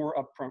require more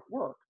upfront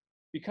work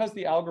because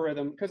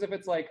if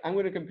it's like, I'm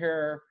going to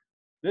compare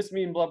this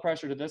mean blood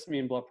pressure to this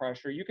mean blood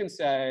pressure, you can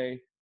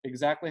say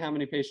exactly how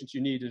many patients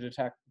you need to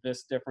detect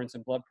this difference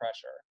in blood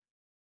pressure.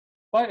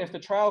 But if the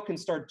trial can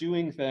start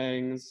doing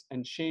things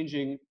and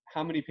changing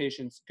how many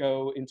patients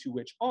go into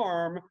which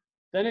arm,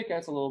 then it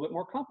gets a little bit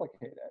more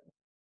complicated.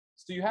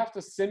 So you have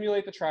to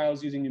simulate the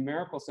trials using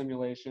numerical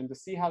simulation to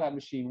see how that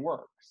machine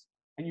works.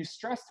 And you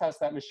stress test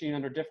that machine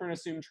under different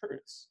assumed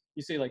truths.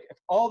 You say, like, if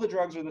all the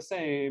drugs are the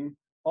same,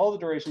 all the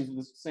durations are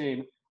the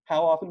same,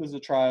 how often does the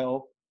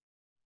trial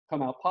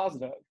come out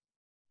positive?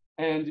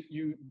 And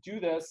you do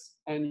this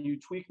and you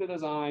tweak the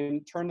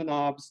design, turn the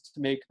knobs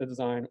to make the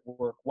design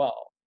work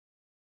well.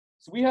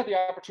 So we had the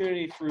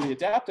opportunity through the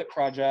Adaptive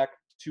project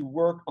to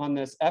work on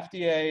this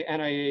FDA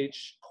NIH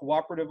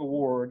cooperative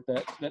award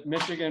that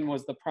Michigan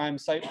was the prime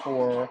site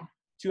for,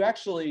 to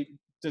actually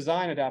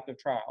design adaptive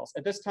trials.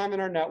 At this time in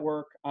our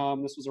network,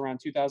 this was around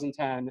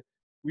 2010,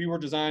 we were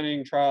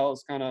designing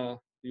trials kind of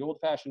the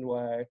old-fashioned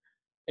way.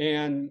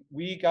 And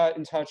we got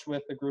in touch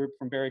with a group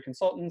from Berry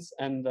Consultants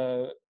and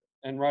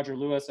Roger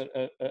Lewis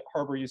at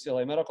Harbor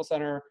UCLA Medical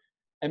Center,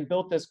 and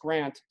built this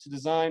grant to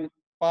design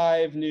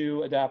 4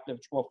 new adaptive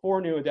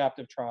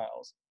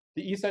trials.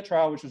 The ESET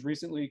trial, which was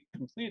recently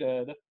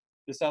completed,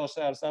 the status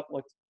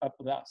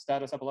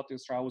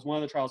epilepticus trial, was one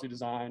of the trials we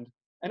designed.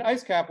 And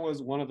ICECAP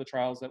was one of the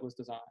trials that was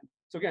designed.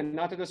 So again,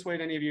 not to dissuade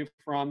any of you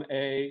from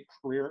a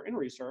career in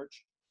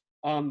research,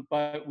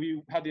 but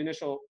we had the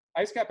initial,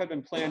 ICECAP had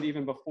been planned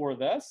even before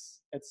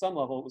this. At some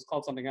level, it was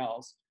called something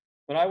else.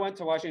 But I went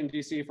to Washington,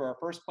 D.C. for our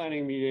first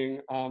planning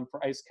meeting for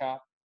ICECAP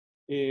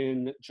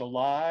in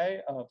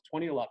July of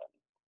 2011.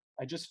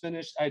 I just been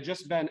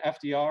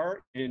FDR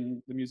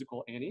in the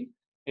musical Annie,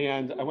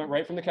 and I went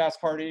right from the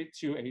cast party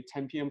to a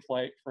 10 p.m.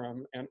 flight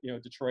from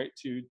Detroit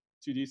to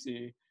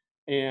DC,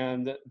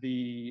 and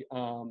the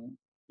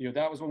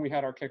that was when we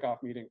had our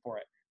kickoff meeting for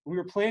it. We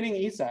were planning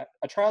ESET,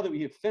 a trial that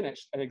we had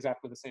finished at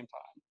exactly the same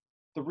time.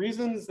 The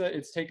reasons that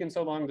it's taken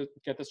so long to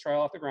get this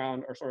trial off the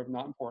ground are sort of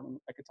not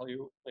important. I could tell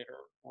you later,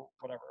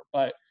 whatever.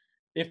 But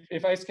if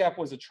ICECAP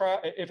was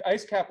if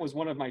ICECAP was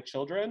one of my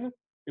children,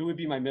 it would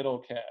be my middle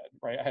kid,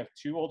 right? I have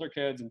 2 older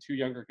kids and 2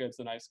 younger kids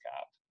than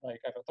ICECAP.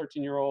 Like I have a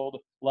 13-year-old,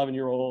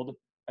 11-year-old.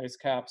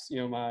 ICECAP's,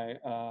 my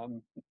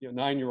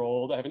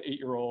 9-year-old. I have an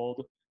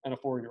 8-year-old and a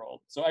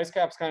 4-year-old. So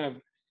ICECAP's kind of,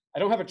 I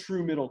don't have a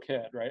true middle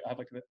kid, right? I have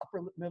like the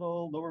upper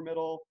middle, lower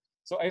middle.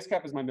 So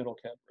ICECAP is my middle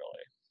kid,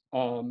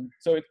 really.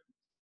 So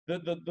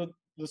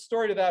the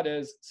story to that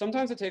is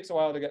sometimes it takes a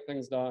while to get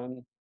things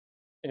done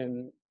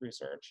in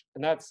research,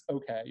 and that's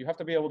okay. You have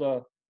to be able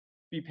to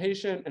be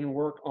patient and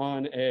work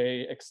on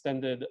a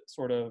extended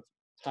sort of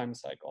time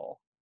cycle.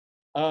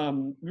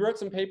 We wrote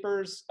some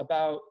papers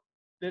about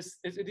this.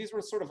 These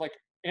were sort of like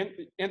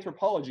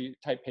anthropology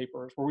type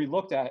papers where we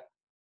looked at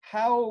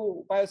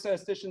how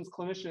biostatisticians,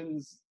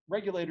 clinicians,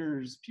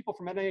 regulators, people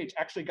from NIH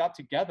actually got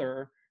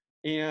together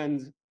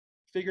and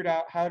figured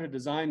out how to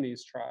design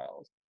these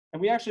trials.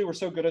 And we actually were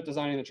so good at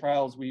designing the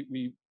trials,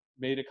 we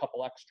made a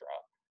couple extra.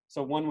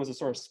 So one was a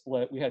sort of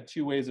split. We had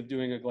 2 ways of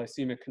doing a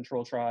glycemic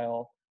control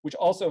trial, which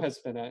also has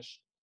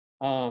finished.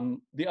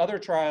 The other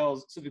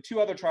trials, so the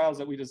 2 other trials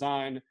that we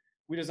designed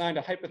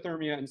a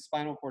hypothermia and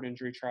spinal cord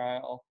injury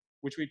trial,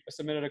 which we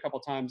submitted a couple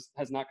times,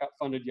 has not got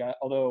funded yet,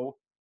 although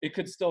it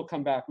could still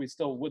come back. We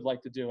still would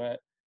like to do it.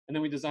 And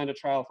then we designed a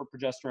trial for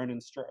progesterone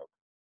and stroke.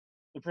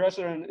 The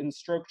progesterone and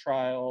stroke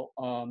trial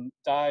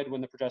died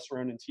when the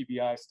progesterone and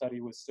TBI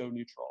study was so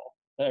neutral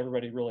that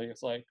everybody really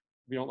is like,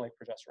 we don't like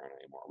progesterone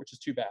anymore, which is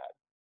too bad.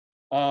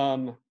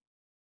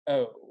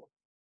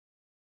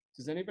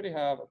 Does anybody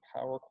have a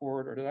power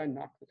cord, or did I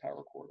knock the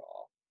power cord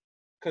off?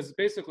 Because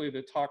basically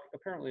the talk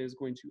apparently is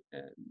going to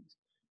end.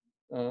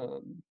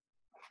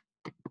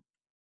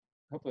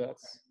 Hopefully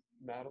that's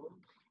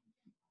Madeline.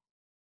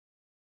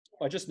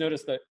 I just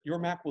noticed that your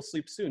Mac will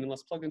sleep soon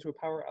unless plugged into a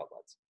power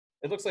outlet.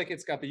 It looks like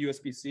it's got the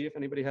USB-C, if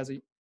anybody has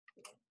a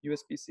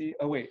USB-C.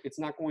 Oh wait, it's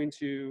not going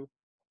to,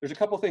 there's a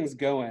couple things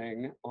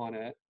going on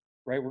it,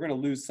 right? We're gonna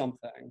lose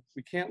something.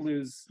 We can't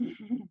lose,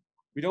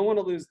 we don't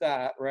wanna lose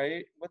that,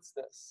 right? What's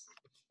this?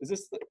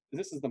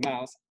 This is the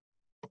mouse.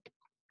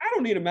 I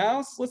don't need a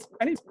mouse.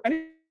 I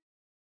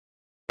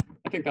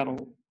think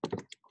that'll,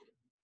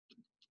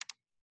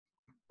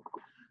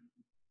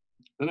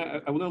 then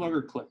I will no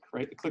longer click,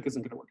 right? The click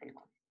isn't gonna work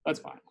anymore. That's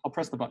fine, I'll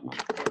press the button.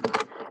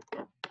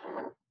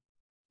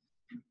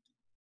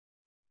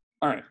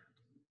 All right.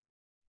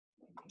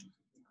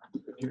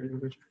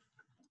 Okay.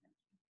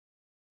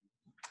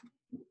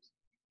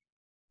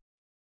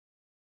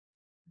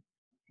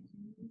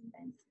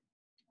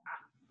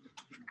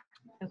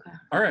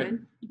 All right.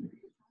 Good.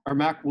 Our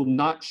Mac will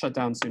not shut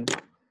down soon.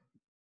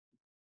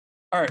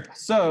 All right,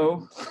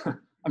 so,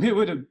 I mean, it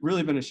would have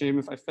really been a shame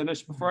if I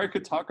finished before I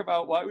could talk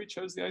about why we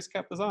chose the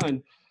ICECAP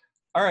design.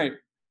 All right,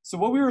 so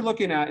what we were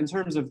looking at in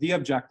terms of the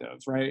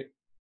objectives, right?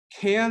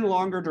 Can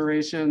longer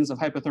durations of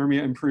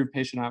hypothermia improve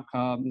patient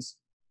outcomes?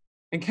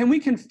 And can we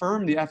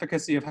confirm the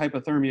efficacy of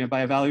hypothermia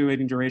by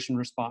evaluating duration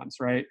response,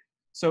 right?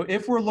 So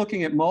if we're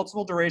looking at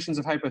multiple durations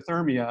of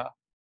hypothermia,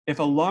 if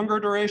a longer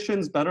duration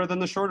is better than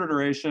the shorter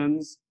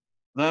durations,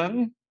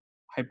 then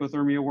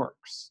hypothermia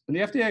works. And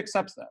the FDA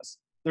accepts this.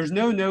 There's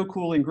no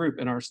cooling group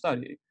in our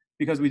study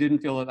because we didn't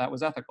feel that that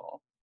was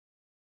ethical.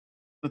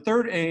 The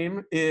third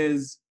aim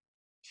is,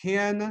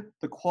 can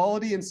the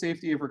quality and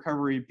safety of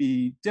recovery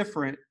be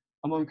different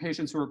among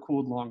patients who are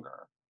cooled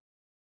longer?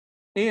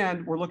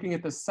 And we're looking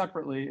at this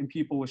separately in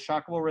people with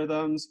shockable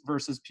rhythms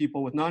versus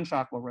people with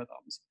non-shockable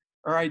rhythms.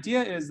 Our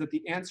idea is that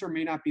the answer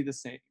may not be the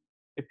same.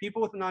 If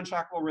people with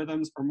non-shockable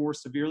rhythms are more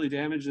severely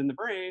damaged in the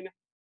brain,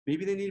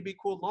 maybe they need to be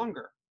cooled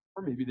longer,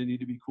 or maybe they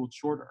need to be cooled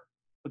shorter.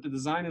 But the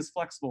design is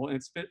flexible, and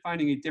it's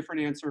finding a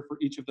different answer for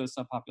each of those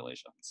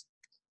subpopulations.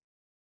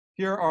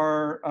 Here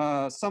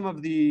are some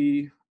of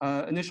the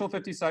initial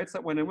 50 sites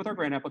that went in with our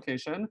grant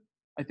application.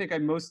 I think I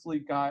mostly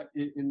got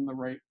it in the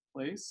right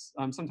place.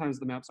 Sometimes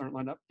the maps aren't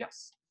lined up.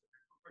 Yes?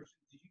 Question,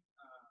 do you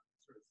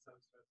sort of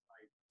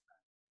subspecify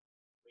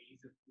ways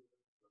of cooling,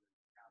 whether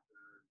it's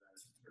catheter,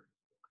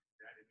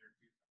 that in there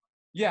too?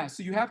 Yeah,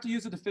 so you have to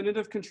use a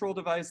definitive control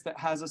device that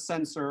has a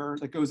sensor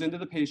that goes into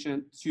the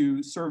patient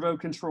to servo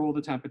control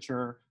the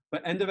temperature,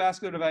 but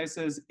endovascular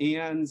devices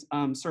and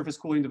surface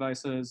cooling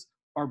devices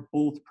are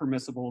both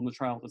permissible in the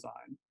trial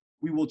design.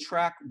 We will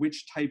track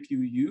which type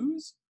you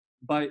use,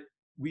 but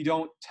we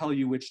don't tell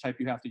you which type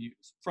you have to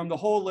use. From the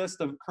whole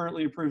list of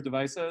currently approved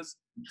devices,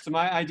 so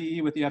my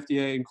IDE with the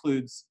FDA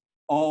includes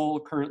all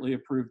currently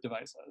approved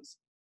devices.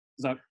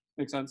 Does that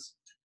make sense?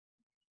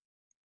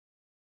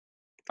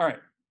 All right.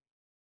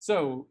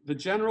 So the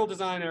general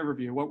design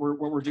overview, what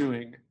we're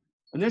doing.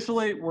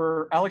 Initially,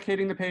 we're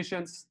allocating the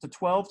patients to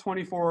 12,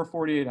 24, or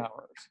 48 hours.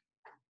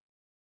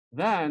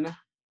 Then,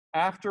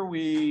 after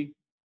we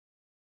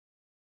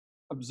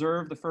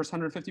observe the first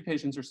 150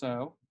 patients or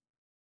so,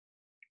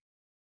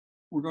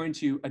 we're going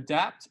to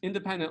adapt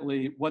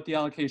independently what the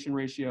allocation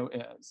ratio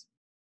is.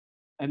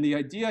 And the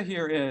idea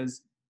here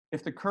is,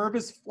 if the curve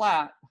is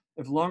flat,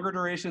 if longer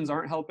durations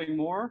aren't helping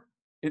more,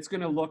 it's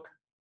going to look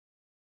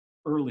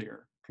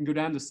earlier, can go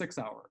down to 6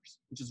 hours,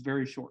 which is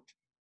very short.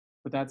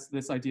 But that's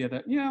this idea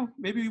that, you know,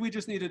 maybe we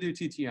just need to do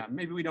TTM.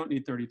 Maybe we don't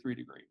need 33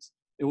 degrees.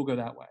 It will go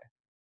that way.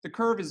 The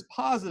curve is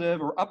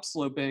positive or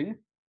upsloping,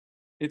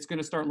 it's going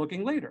to start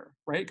looking later,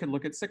 right? It could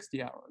look at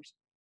 60 hours.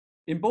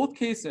 In both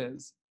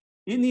cases,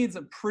 it needs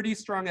a pretty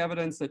strong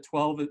evidence that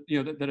 12,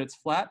 you know, that it's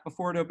flat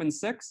before it opens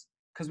 6,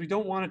 because we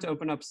don't want it to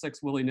open up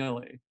 6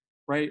 willy-nilly,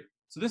 right?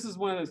 So this is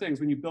one of the things,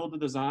 when you build the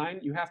design,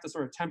 you have to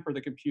sort of temper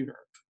the computer.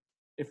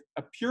 If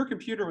a pure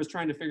computer was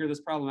trying to figure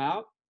this problem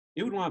out,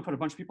 it would want to put a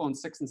bunch of people on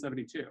 6 and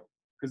 72,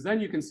 because then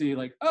you can see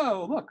like,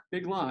 oh, look,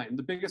 big line.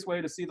 The biggest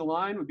way to see the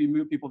line would be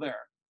move people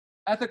there.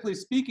 Ethically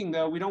speaking,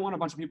 though, we don't want a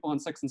bunch of people on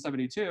 6 and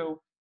 72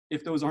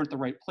 if those aren't the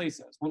right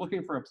places. We're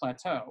looking for a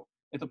plateau.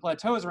 If the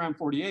plateau is around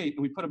 48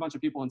 and we put a bunch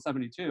of people on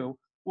 72,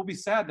 we'll be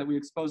sad that we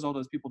expose all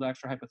those people to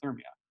extra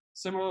hypothermia.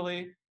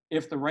 Similarly,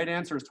 if the right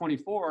answer is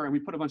 24 and we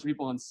put a bunch of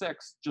people on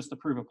 6 just to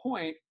prove a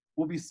point,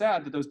 we'll be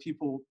sad that those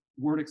people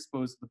weren't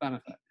exposed to the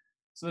benefit.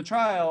 So the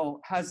trial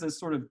has this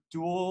sort of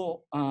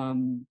dual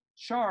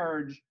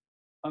charge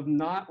of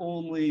not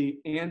only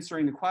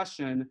answering the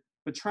question,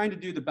 but trying to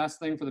do the best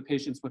thing for the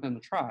patients within the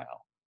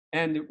trial.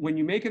 And when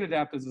you make an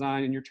adaptive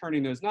design and you're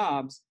turning those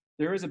knobs,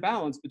 there is a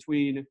balance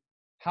between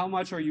how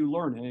much are you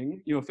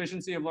learning, you know,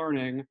 efficiency of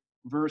learning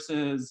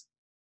versus,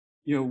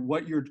 you know,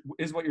 what you're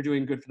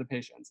doing good for the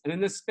patients. And in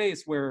this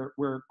space where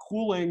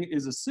cooling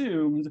is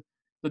assumed,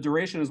 the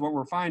duration is what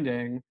we're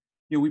finding,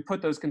 you know, we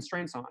put those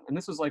constraints on. And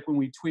this was like when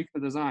we tweak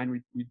the design,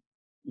 we you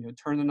know,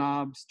 turn the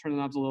knobs a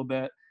little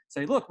bit,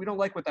 say, look, we don't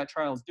like what that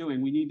trial is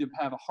doing. We need to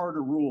have a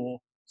harder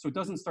rule so it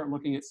doesn't start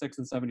looking at 6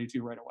 and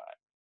 72 right away.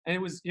 And it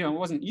was, you know, it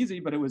wasn't easy,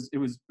 but it was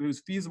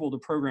feasible to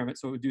program it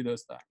so it would do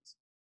those things.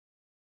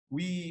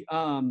 We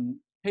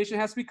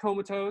patient has to be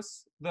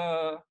comatose.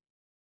 The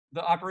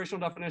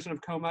operational definition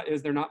of coma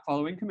is they're not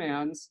following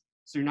commands,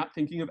 so you're not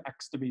thinking of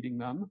extubating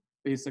them,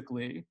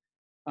 basically.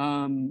 They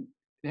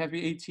have to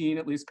be 18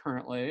 at least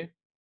currently.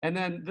 And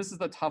then this is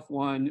the tough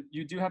one.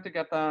 You do have to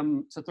get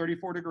them to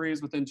 34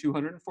 degrees within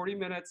 240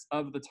 minutes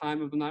of the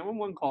time of the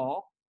 911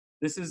 call.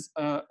 This is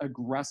an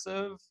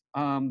aggressive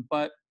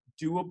but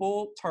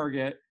doable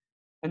target.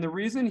 And the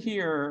reason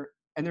here,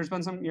 and there's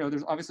been some, you know,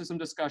 there's obviously some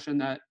discussion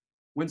that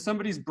when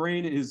somebody's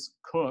brain is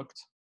cooked,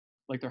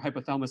 like their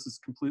hypothalamus is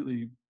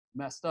completely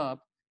messed up,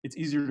 it's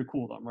easier to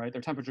cool them, right?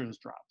 Their temperature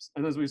just drops.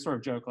 And as we sort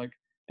of joke, like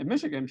in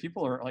Michigan,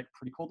 people are like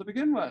pretty cold to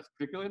begin with,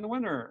 particularly in the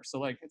winter. So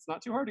like, it's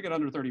not too hard to get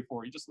under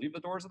 34. You just leave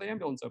the doors of the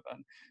ambulance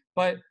open.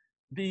 But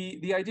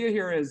the idea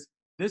here is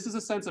this is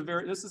a sense of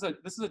this is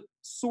a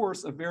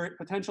source of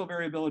potential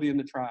variability in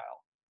the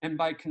trial. And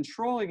by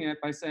controlling it,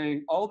 by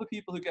saying all the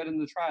people who get in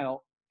the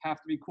trial have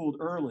to be cooled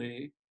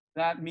early,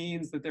 that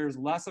means that there's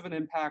less of an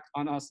impact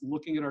on us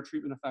looking at our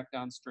treatment effect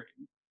downstream.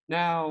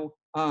 Now,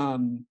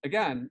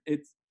 again,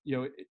 it's, you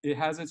know, it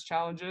has its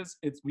challenges.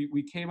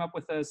 We came up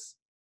with this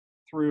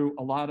through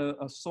a lot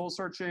of soul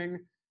searching,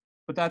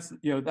 but that's,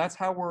 you know, that's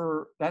how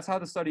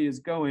the study is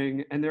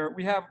going, and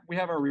we have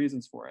our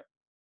reasons for it.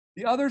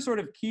 The other sort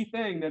of key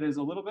thing that is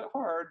a little bit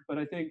hard, but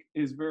I think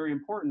is very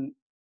important,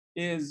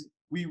 is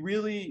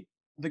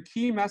the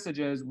key message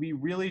is we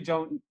really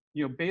don't,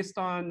 you know, based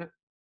on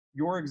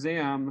your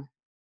exam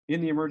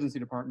in the emergency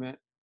department,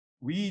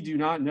 we do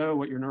not know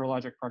what your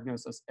neurologic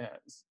prognosis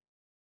is.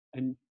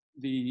 And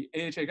the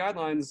AHA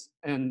guidelines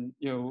and,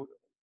 you know,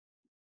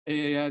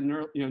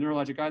 AAN,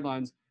 neurologic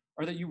guidelines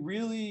are that you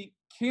really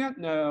can't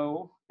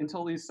know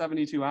until these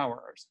 72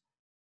 hours.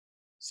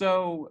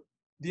 So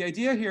the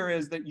idea here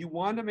is that you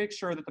want to make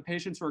sure that the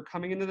patients who are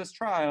coming into this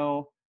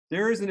trial,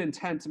 there is an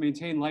intent to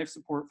maintain life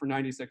support for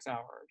 96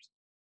 hours.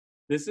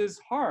 This is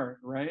hard,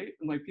 right?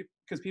 And like,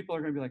 because people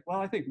are going to be like, well,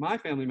 I think my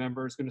family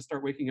member is going to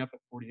start waking up at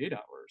 48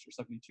 hours or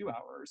 72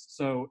 hours.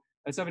 So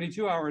at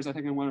 72 hours, I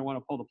think I'm going to want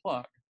to pull the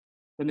plug.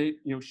 Then they,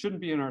 you know, shouldn't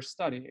be in our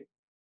study.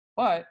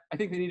 But I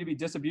think they need to be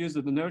disabused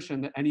of the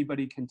notion that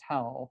anybody can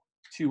tell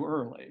too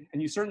early.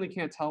 And you certainly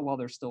can't tell while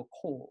they're still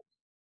cold.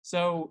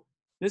 So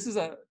this is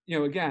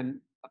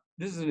again,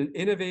 this is an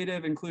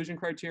innovative inclusion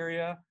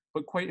criteria,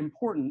 but quite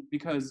important,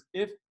 because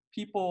if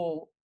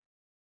people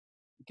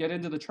get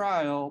into the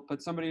trial,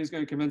 but somebody is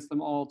going to convince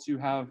them all to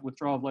have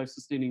withdrawal of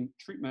life-sustaining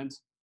treatment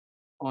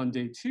on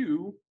day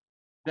 2,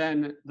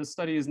 then the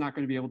study is not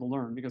going to be able to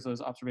learn because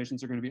those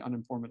observations are going to be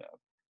uninformative.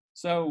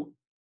 So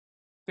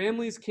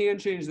families can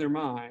change their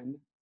mind,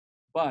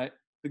 but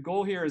the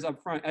goal here is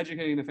upfront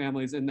educating the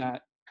families in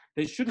that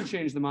they shouldn't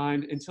change the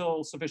mind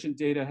until sufficient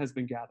data has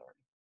been gathered.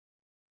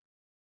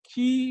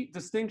 Key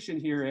distinction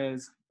here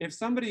is if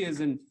somebody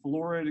is in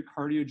florid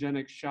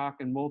cardiogenic shock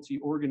and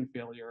multi-organ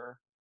failure,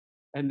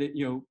 and that,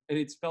 and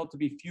it's felt to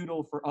be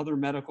futile for other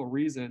medical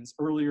reasons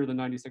earlier than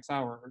 96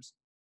 hours,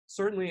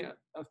 certainly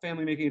a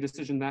family making a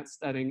decision in that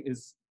setting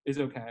is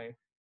okay.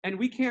 And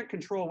we can't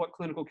control what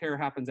clinical care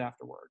happens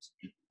afterwards.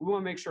 We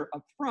want to make sure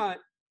up front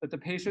that the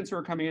patients who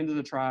are coming into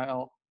the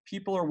trial,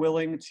 people are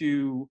willing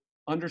to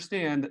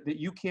understand that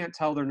you can't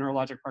tell their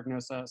neurologic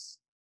prognosis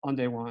on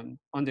day 1,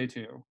 on day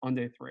 2, on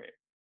day 3.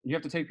 You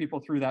have to take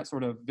people through that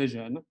sort of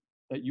vision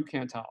that you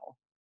can't tell.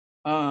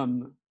 I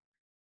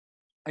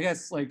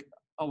guess like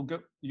I'll go,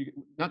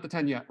 not the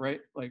 10 yet,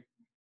 right? Like,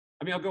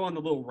 I mean, I'll go on the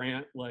little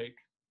rant like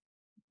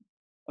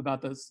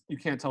about this, you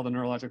can't tell the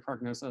neurologic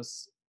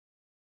prognosis.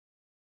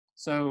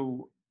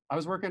 So I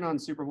was working on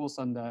Super Bowl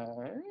Sunday,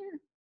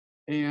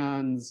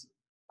 and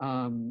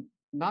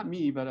not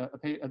me, but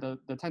the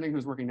attending who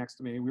was working next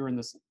to me, we were in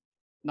this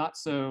not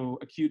so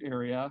acute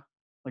area,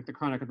 like the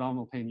chronic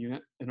abdominal pain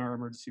unit in our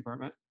emergency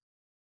department.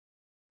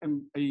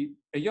 And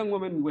a young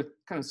woman with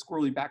kind of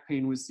squirrely back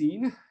pain was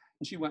seen,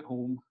 and she went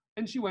home,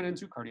 and she went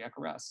into cardiac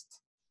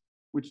arrest,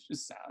 which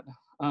is sad.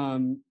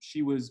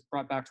 She was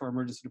brought back to our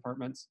emergency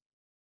department,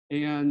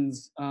 and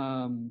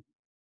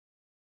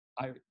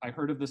I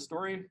heard of this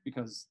story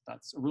because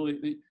that's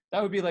really,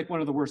 that would be like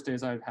one of the worst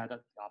days I've had at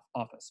the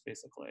office,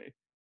 basically.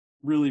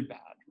 Really bad,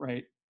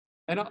 right?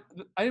 And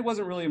I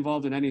wasn't really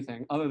involved in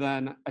anything other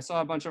than I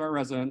saw a bunch of our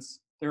residents,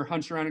 they were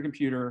hunched around a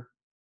computer,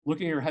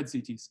 looking at her head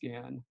CT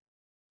scan,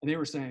 and they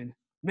were saying,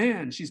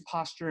 man, she's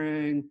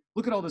posturing,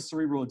 look at all this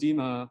cerebral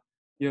edema,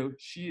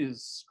 she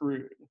is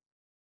screwed.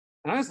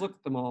 And I just looked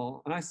at them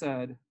all and I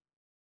said,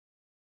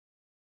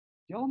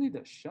 y'all need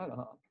to shut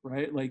up,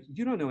 right? Like,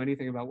 you don't know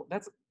anything about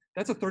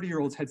that's a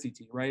 30-year-old's head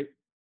CT, right?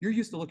 You're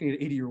used to looking at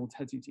 80-year-olds'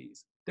 head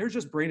CTs. There's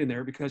just brain in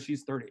there because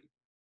she's 30.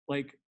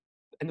 Like,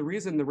 and the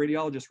reason the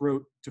radiologist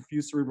wrote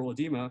diffuse cerebral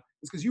edema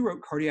is because you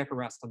wrote cardiac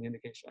arrest on the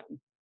indication.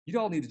 You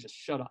all need to just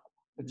shut up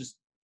and just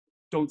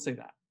don't say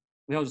that.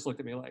 And they all just looked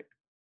at me like,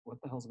 what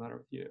the hell's the matter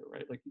with you,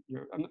 right? Like,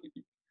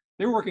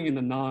 they were working in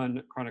the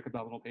non-chronic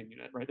abdominal pain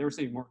unit, right? They were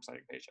seeing more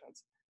exciting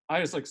patients.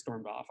 I just like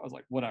stormed off. I was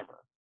like,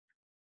 whatever.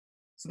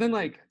 So then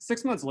like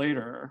 6 months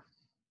later,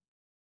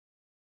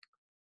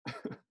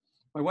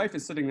 my wife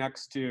is sitting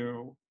next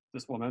to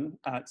this woman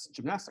at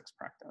gymnastics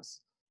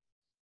practice,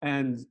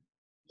 and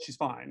she's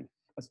fine,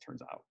 as it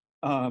turns out.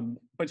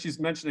 But she's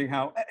mentioning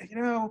how,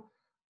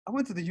 I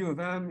went to the U of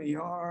M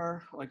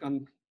ER like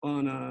on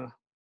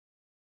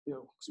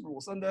Super Bowl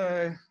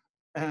Sunday,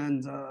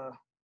 and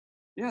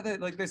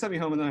they sent me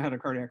home, and then I had a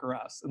cardiac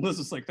arrest. And Liz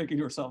was like thinking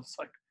to herself, it's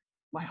like,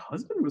 my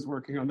husband was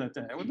working on that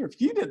day. I wonder if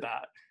he did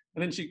that.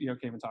 And then she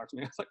came and talked to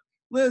me. I was like,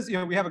 Liz,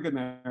 we have a good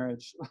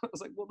marriage. I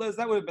was like, well, Liz,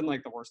 that would have been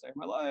like the worst day of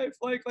my life.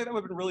 Like that would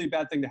have been a really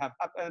bad thing to have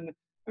happen.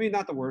 I mean,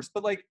 not the worst,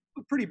 but like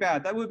pretty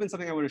bad. That would have been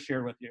something I would have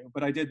shared with you.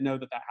 But I did know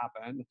that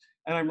happened.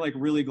 And I'm like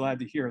really glad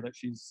to hear that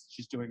she's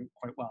doing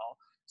quite well.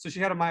 So she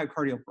had a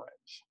myocardial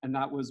bridge, and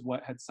that was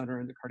what had sent her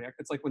into cardiac.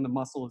 It's like when the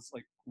muscle is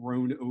like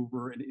grown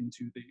over and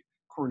into the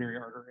coronary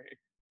artery.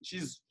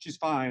 She's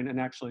fine, and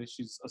actually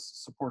she's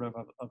supportive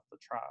of the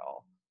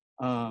trial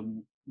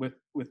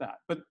with that.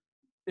 But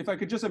if I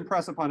could just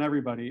impress upon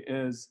everybody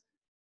is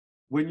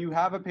when you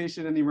have a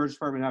patient in the emergency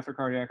department after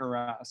cardiac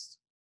arrest,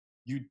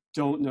 you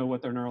don't know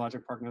what their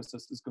neurologic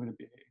prognosis is going to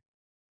be.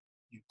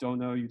 You don't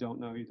know, you don't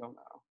know, you don't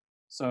know.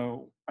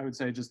 So I would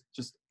say just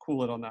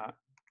cool it on that.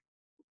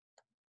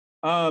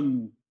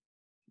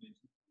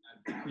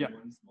 Yeah.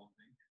 One small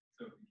thing.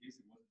 So in case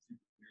it wasn't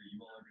super clear,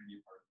 you all are going to be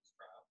a part of this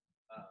trial.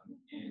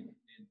 And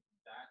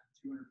that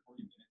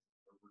 240 minutes is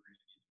where we're going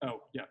to need.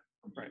 Oh, yeah,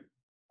 right.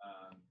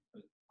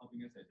 But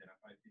helping us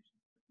identify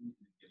patients quickly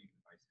and getting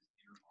devices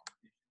in or on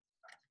patients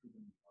faster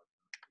than we are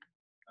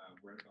currently.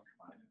 We're at about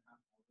 5.5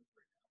 hours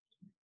right now, which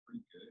is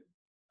pretty good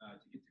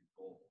to get to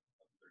goal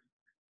of 33.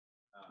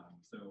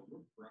 So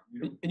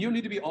we don't. And you don't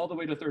need to be all the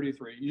way to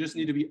 33. You just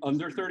need to be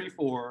under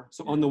 34,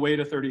 so on the way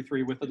to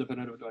 33 with the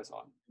definitive device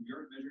on. We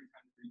are measuring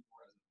time 34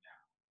 as of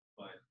now,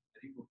 but I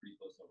think we're pretty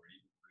close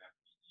already. We're going to have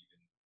to be even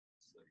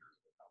slicker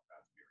with how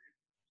fast we are.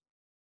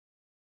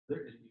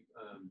 There any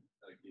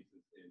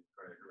cases in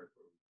cardiac arrest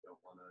where we don't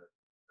want to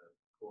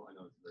cool? I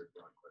know it's a very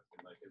broad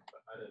question. Like, if I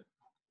had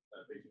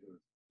a patient who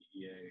was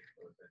EEA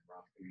or then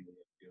rostering in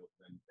the field,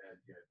 then bad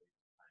GI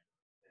time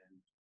and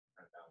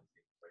kind of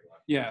balancing quite a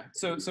lot. Yeah,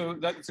 so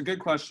that's a good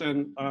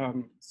question.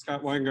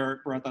 Scott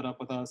Weingart brought that up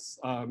with us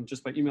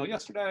just by email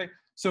yesterday.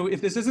 So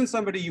if this isn't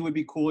somebody you would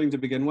be cooling to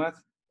begin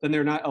with, then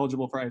they're not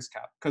eligible for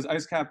ICECAP, because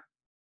ICECAP,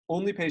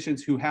 only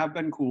patients who have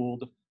been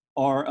cooled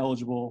are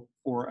eligible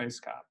for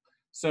ICECAP.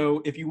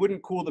 So if you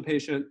wouldn't cool the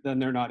patient, then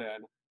they're not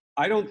in.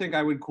 I don't think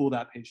I would cool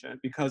that patient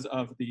because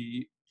of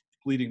the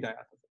bleeding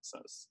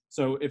diathesis.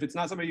 So if it's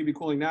not somebody you'd be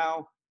cooling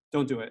now,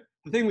 don't do it.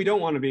 The thing we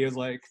don't want to be is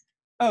like,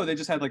 oh, they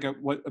just had like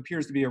what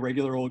appears to be a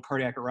regular old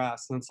cardiac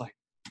arrest, and it's like,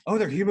 oh,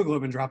 their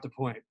hemoglobin dropped a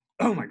point.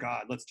 Oh my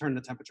God, let's turn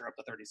the temperature up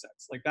to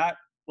 36. Like that,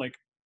 like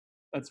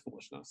that's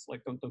foolishness.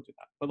 Like, don't do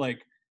that. But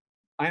like,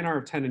 INR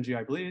of 10 and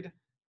GI bleed,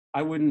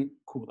 I wouldn't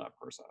cool that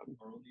person.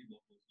 Our only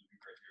local exclusion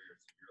criteria are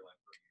severe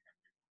life-threatening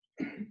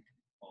hemorrhage.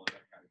 Follow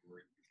that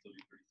category, you can still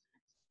do 36.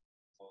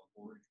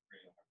 Or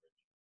intracranial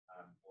hemorrhage,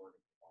 or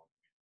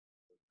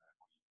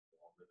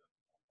all rhythm,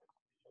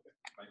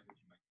 despite what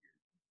you might hear.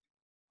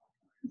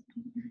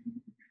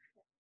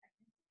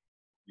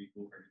 We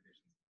cool for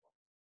conditions as well.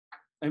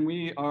 And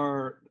we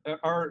are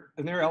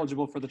and they're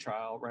eligible for the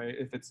trial, right?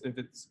 If it's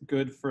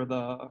good for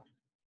the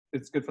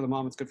it's good for the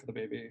mom, it's good for the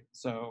baby.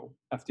 So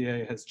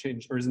FDA has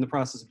changed, or is in the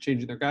process of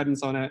changing their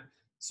guidance on it.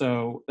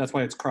 So that's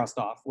why it's crossed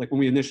off. Like when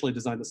we initially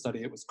designed the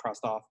study, it was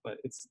crossed off, but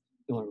it's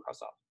no longer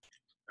crossed off.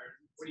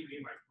 What do you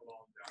mean by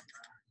prolonged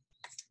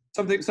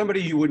downtime?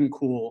 Somebody you wouldn't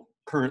cool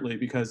currently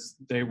because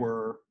they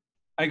were,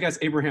 I guess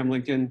Abraham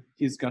Lincoln,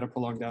 he's got a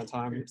prolonged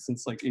downtime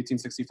since like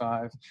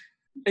 1865.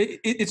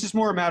 It's just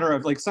more a matter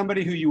of like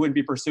somebody who you wouldn't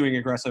be pursuing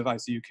aggressive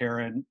ICU care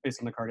in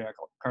based on the cardiac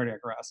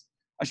arrest.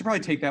 I should probably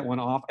take that one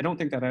off. I don't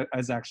think that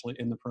is actually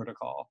in the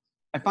protocol.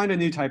 I find a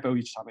new typo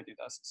each time I do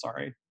this,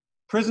 sorry.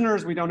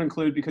 Prisoners we don't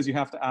include because you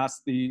have to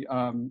ask the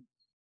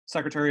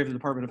Secretary of the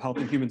Department of Health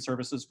and Human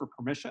Services for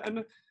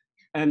permission.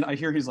 And I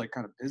hear he's like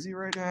kind of busy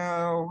right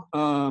now.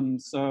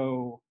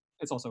 So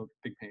it's also a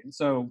big pain.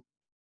 So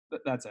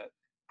that's it.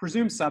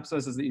 Presumed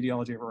sepsis is the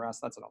etiology of arrest.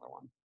 That's another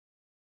one.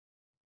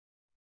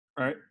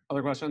 All right,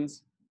 other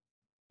questions?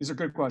 These are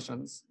good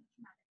questions.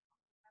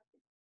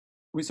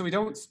 So we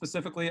don't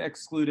specifically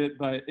exclude it,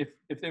 but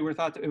if they were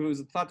thought to, if it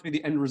was thought to be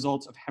the end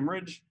result of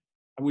hemorrhage,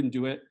 I wouldn't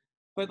do it.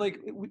 But like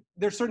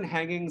there's certain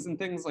hangings and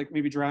things like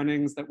maybe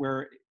drownings that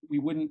where we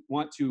wouldn't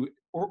want to,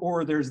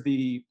 or there's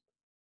the,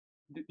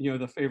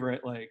 the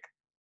favorite like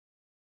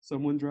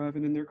someone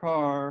driving in their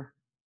car,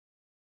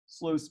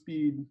 slow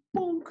speed,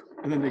 bonk,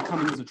 and then they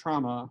come in as a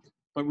trauma,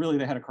 but really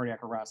they had a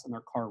cardiac arrest and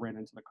their car ran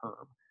into the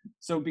curb.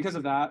 So because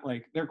of that,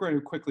 like they're going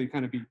to quickly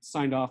kind of be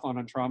signed off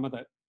on trauma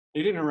that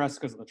they didn't arrest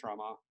because of the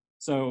trauma.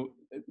 So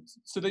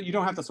that you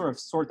don't have to sort of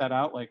sort that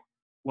out, like,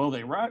 well,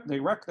 they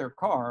wrecked their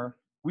car,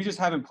 we just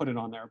haven't put it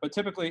on there. But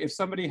typically, if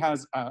somebody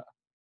has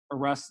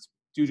arrest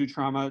due to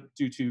trauma,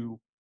 due to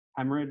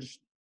hemorrhage,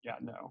 yeah,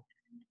 no.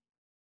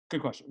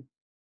 Good question.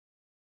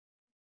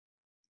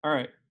 All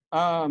right.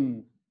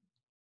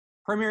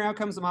 Primary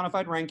outcomes of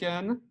modified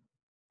Rankin.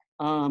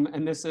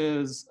 And this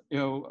is,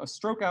 a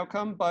stroke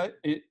outcome, but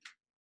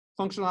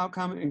functional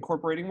outcome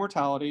incorporating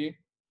mortality.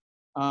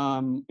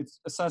 It's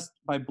assessed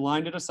by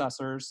blinded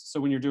assessors. So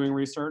when you're doing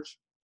research,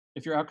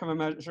 if your outcome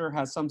measure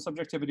has some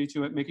subjectivity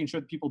to it, making sure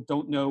that people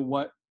don't know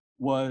what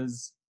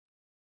was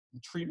the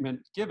treatment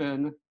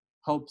given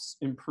helps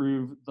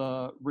improve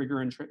the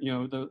rigor and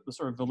the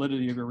sort of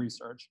validity of your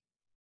research.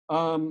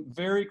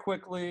 Very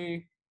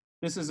quickly,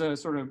 this is a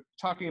sort of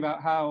talking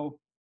about how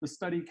the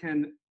study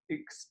can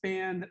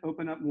expand,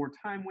 open up more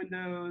time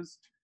windows.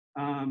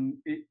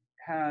 It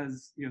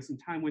has some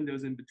time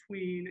windows in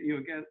between.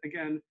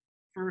 Again,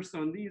 first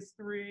on these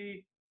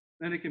three,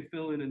 then it can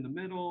fill in the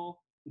middle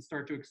and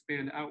start to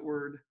expand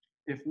outward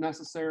if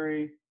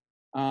necessary.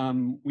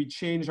 We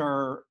change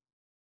our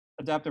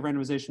adaptive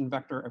randomization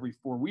vector every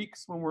 4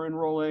 weeks when we're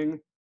enrolling.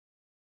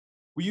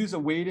 We use a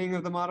weighting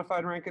of the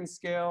modified Rankin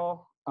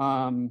scale.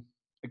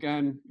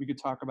 Again, we could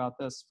talk about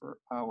this for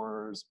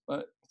hours, but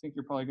I think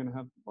you're probably gonna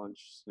have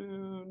lunch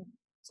soon.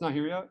 It's not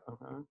here yet?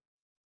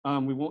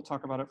 Okay. We won't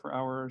talk about it for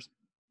hours.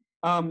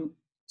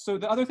 So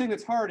the other thing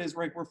that's hard is,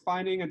 right, we're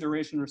finding a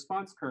duration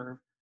response curve.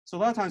 So a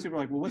lot of times people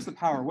are like, well, what's the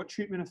power? What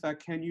treatment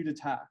effect can you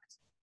detect,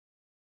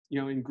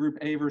 in group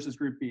A versus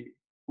group B?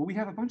 Well, we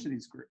have a bunch of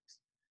these groups.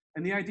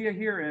 And the idea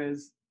here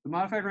is the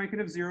modified Rankin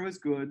of 0 is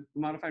good,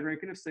 the modified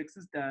Rankin of 6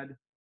 is dead.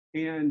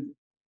 And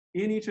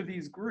in each of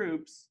these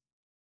groups,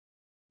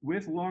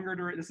 with longer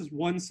duration, this is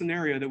one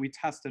scenario that we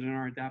tested in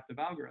our adaptive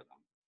algorithm,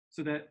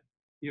 so that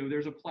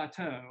there's a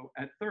plateau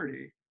at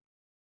 30.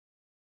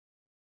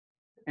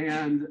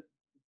 And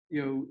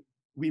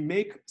we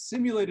make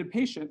simulated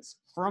patients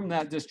from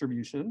that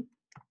distribution.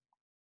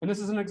 And this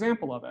is an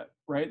example of it,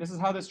 right? This is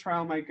how this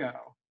trial might go.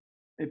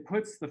 It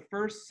puts the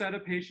first set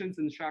of patients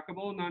in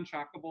shockable and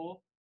non-shockable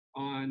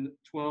on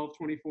 12,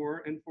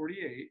 24, and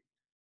 48.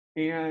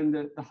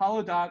 And the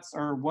hollow dots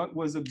are what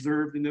was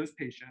observed in those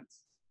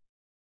patients.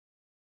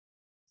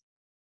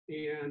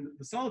 And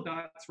the solid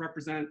dots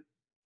represent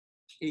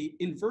an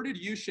inverted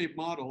U-shaped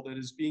model that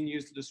is being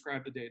used to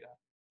describe the data.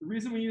 The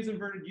reason we use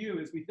inverted U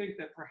is we think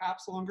that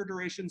perhaps longer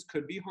durations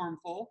could be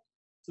harmful,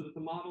 so that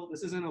the model,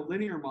 this isn't a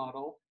linear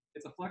model,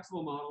 it's a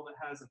flexible model that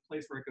has a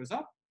place where it goes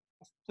up,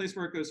 a place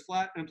where it goes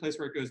flat, and a place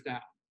where it goes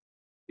down.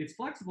 It's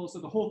flexible, so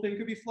the whole thing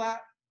could be flat,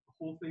 the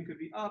whole thing could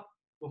be up,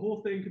 the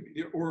whole thing could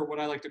be, or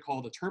what I like to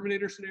call the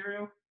Terminator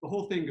scenario, the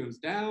whole thing goes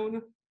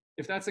down.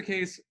 If that's the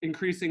case,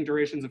 increasing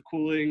durations of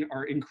cooling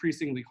are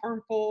increasingly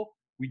harmful.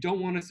 We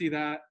don't want to see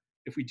that.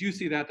 If we do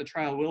see that, the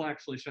trial will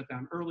actually shut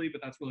down early, but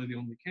that's really the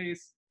only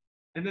case.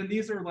 And then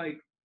these are like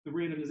the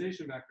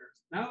randomization vectors.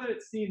 Now that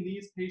it's seen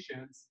these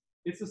patients,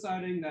 it's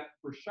deciding that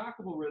for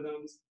shockable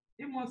rhythms,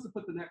 it wants to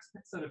put the next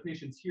set of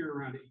patients here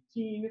around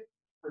 18.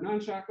 For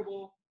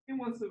non-shockable,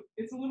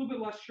 it's a little bit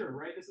less sure,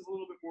 right? This is a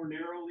little bit more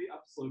narrowly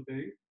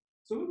upsloping.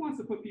 So it wants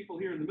to put people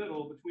here in the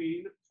middle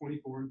between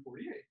 24 and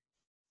 48.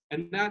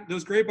 And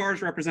those gray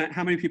bars represent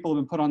how many people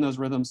have been put on those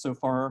rhythms so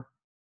far,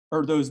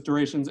 or those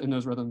durations in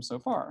those rhythms so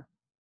far.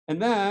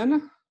 And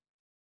then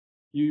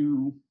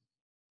you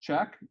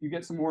check, you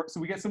get some more, so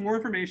we get some more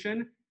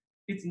information.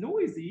 It's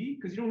noisy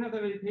because you don't have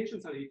that many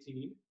patients on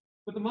 18,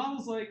 but the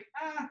model's like,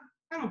 I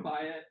don't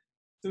buy it.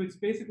 So it's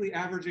basically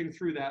averaging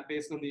through that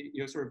based on the,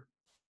 sort of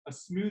a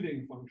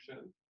smoothing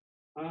function.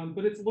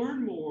 But it's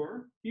learned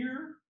more.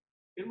 Here,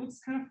 it looks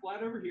kind of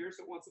flat over here,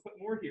 so it wants to put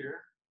more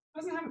here. It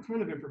doesn't have a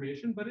ton of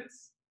information, but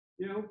it's,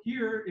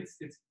 here it's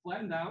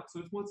flattened out, so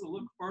it wants to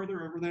look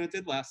farther over than it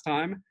did last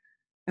time.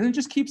 And then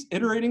just keeps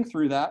iterating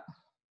through that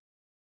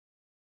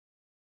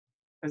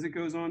as it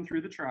goes on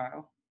through the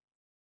trial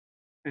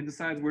and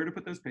decides where to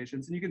put those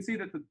patients. And you can see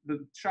that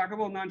the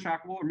shockable and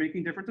non-shockable are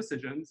making different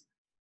decisions.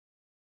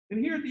 And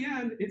here at the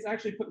end, it's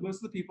actually put most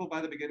of the people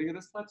by the beginning of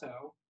this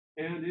plateau,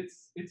 and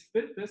it's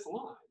fit this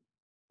line.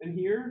 And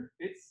here,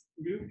 it's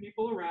moved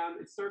people around.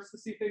 It starts to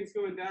see things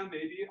going down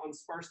maybe on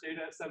sparse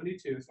data at 72,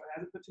 so it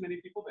hasn't put too many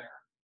people there.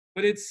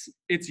 But it's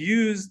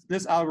used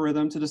this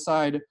algorithm to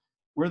decide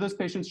where those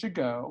patients should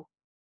go.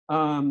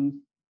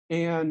 And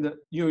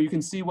you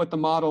can see what the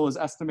model is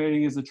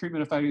estimating is the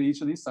treatment effect at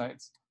each of these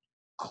sites.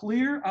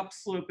 Clear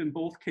upslope in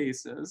both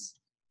cases.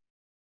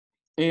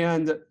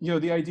 And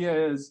the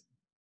idea is,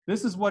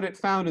 this is what it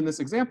found in this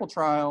example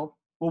trial.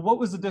 Well, what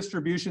was the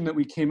distribution that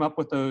we came up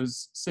with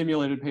those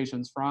simulated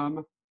patients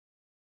from?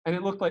 And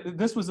it looked like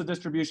this was the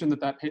distribution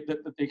that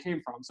they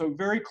came from. So it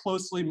very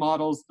closely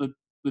models the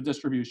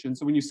distribution.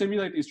 So when you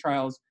simulate these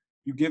trials,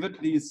 you give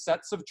it these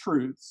sets of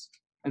truths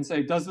and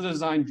say, does the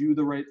design do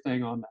the right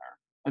thing on there?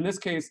 In this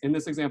case, in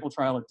this example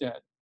trial, it did.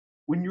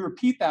 When you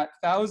repeat that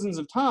thousands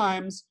of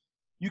times,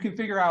 you can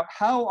figure out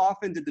how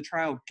often did the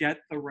trial get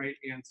the right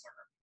answer.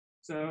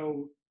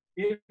 So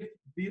if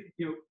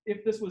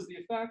this was the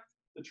effect,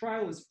 the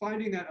trial is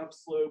finding that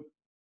upslope.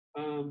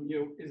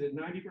 Is it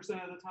 90%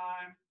 of the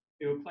time?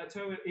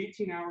 Plateau at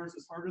 18 hours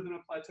is harder than a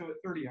plateau at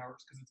 30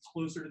 hours because it's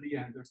closer to the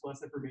end. There's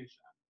less information.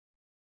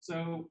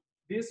 So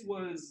this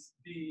was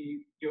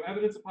the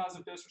evidence of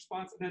positive dose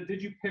response. And then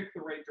did you pick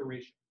the right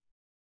duration?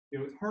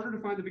 It's harder to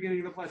find the beginning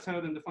of the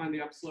plateau than to find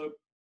the upslope.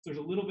 So there's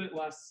a little bit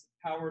less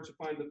power to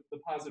find the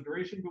positive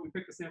duration, but we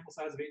picked a sample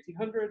size of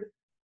 1,800.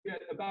 We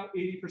had about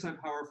 80%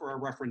 power for our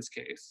reference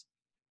case.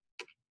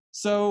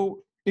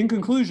 So in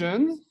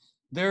conclusion,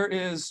 there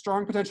is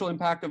strong potential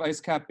impact of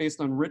ICECAP based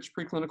on rich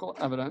preclinical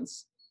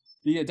evidence.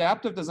 The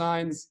adaptive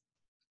designs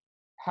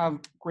have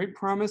great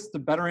promise to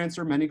better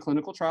answer many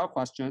clinical trial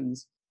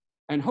questions.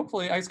 And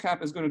hopefully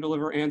ICECAP is going to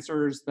deliver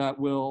answers that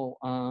will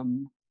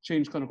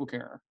change clinical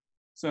care.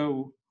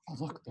 So, oh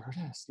look, there it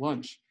is,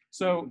 lunch.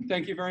 So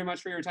thank you very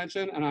much for your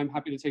attention, and I'm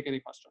happy to take any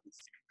questions.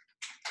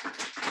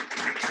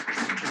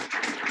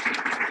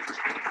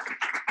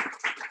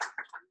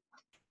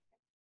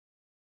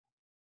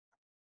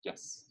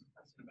 Yes.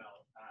 Question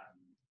about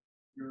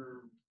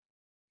you're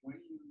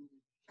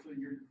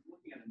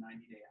looking at a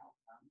 90-day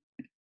outcome.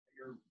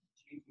 You're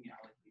changing the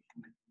allocation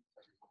every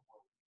 4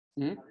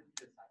 weeks. How did you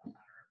decide on that?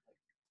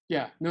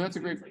 Yeah, no, that's a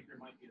great. Like there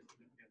might be a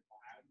significant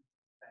lag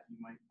that you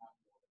might not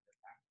be able to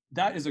detect.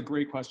 That is a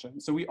great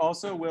question. So we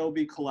also will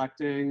be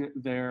collecting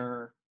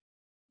their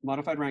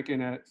modified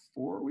ranking at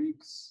 4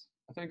 weeks.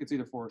 I think it's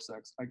either 4 or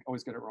 6. I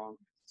always get it wrong.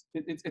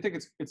 I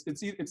think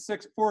it's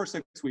 4 or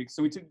 6 weeks.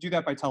 So we do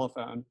that by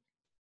telephone.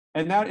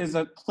 And that is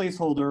a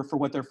placeholder for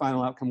what their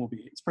final outcome will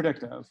be. It's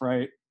predictive,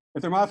 right?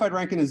 If their modified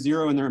ranking is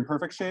 0 and they're in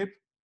perfect shape,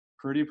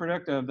 pretty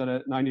predictive that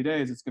at 90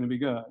 days it's going to be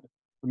good.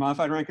 If the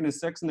modified ranking is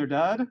 6 and they're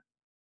dead,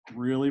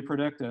 really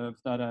predictive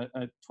that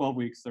at 12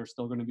 weeks they're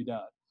still going to be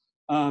dead.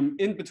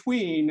 In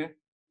between,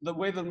 the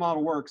way the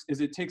model works is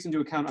it takes into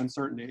account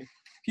uncertainty.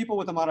 People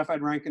with a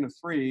modified ranking of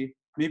 3,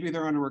 maybe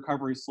they're on a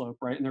recovery slope,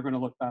 right? And they're going to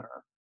look better.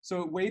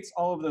 So it weights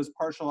all of those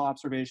partial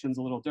observations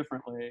a little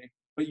differently,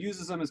 but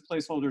uses them as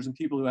placeholders in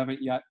people who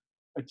haven't yet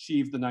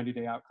achieved the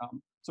 90-day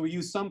outcome. So we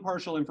use some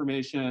partial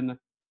information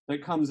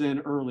that comes in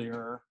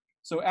earlier.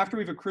 So after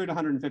we've accrued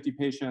 150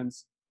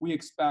 patients, we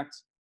expect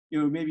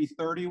maybe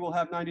 30 will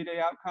have 90-day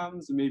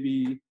outcomes, and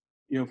maybe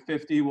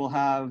 50 will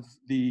have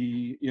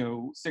the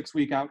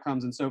 6-week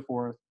outcomes and so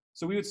forth.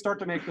 So we would start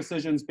to make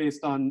decisions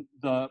based on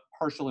the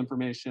partial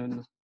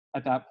information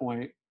at that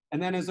point.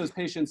 And then as those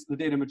patients, the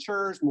data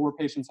matures, more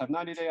patients have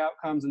 90-day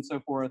outcomes and so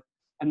forth.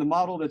 And the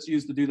model that's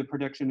used to do the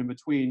prediction in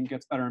between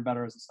gets better and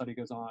better as the study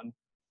goes on.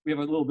 We have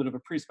a little bit of a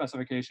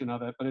pre-specification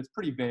of it, but it's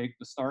pretty vague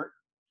to start.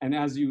 And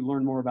as you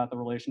learn more about the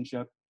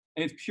relationship,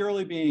 it's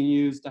purely being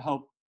used to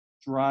help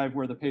drive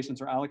where the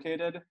patients are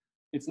allocated.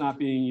 It's not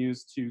being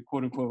used to,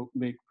 quote unquote,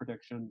 make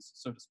predictions,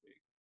 so to speak.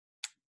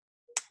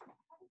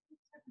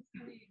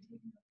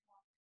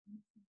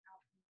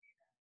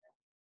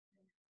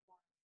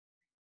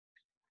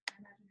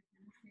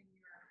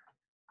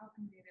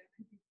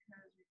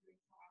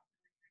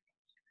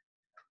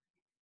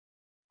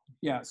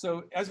 Yeah,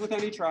 so as with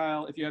any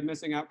trial, if you have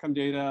missing outcome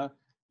data,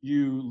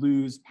 you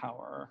lose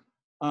power.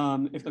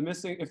 If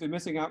the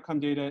missing outcome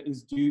data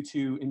is due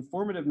to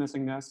informative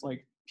missingness,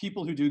 like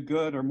people who do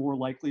good are more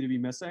likely to be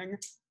missing,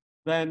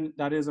 then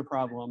that is a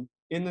problem.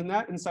 In the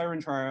NET and Siren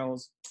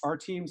trials, our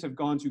teams have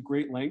gone to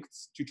great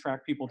lengths to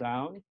track people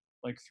down,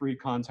 like 3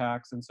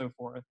 contacts and so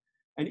forth.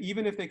 And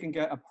even if they can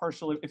get a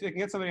partial, if they can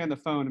get somebody on the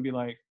phone and be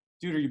like,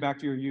 dude, are you back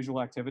to your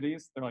usual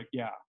activities? They're like,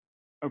 yeah,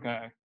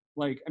 okay.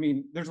 Like, I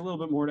mean, there's a little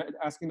bit more to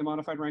asking the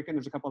modified ranking.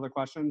 There's a couple other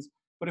questions,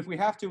 but if we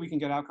have to, we can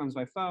get outcomes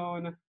by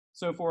phone,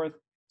 so forth.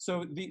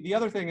 So the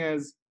other thing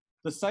is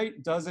the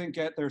site doesn't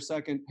get their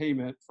second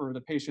payment for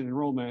the patient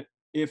enrollment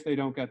if they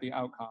don't get the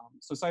outcome.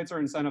 So sites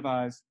are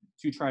incentivized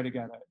to try to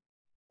get it.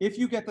 If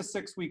you get the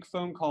 6-week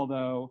phone call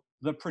though,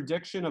 the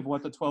prediction of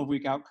what the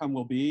 12-week outcome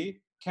will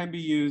be can be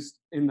used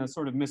in the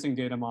sort of missing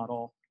data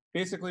model.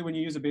 Basically, when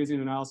you use a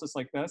Bayesian analysis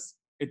like this,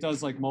 it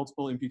does like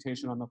multiple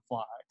imputation on the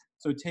fly.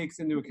 So it takes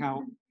into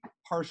account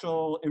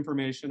partial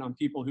information on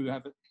people who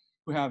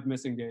have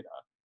missing data.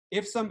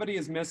 If somebody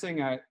is missing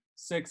at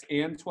 6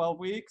 and 12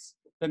 weeks,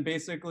 then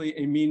basically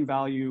a mean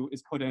value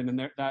is put in and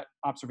that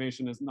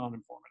observation is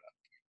non-informative.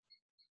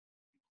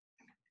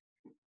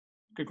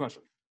 Good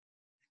question.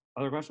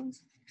 Other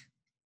questions?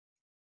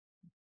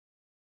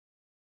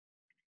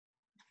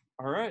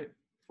 All right.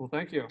 Well,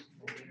 thank you.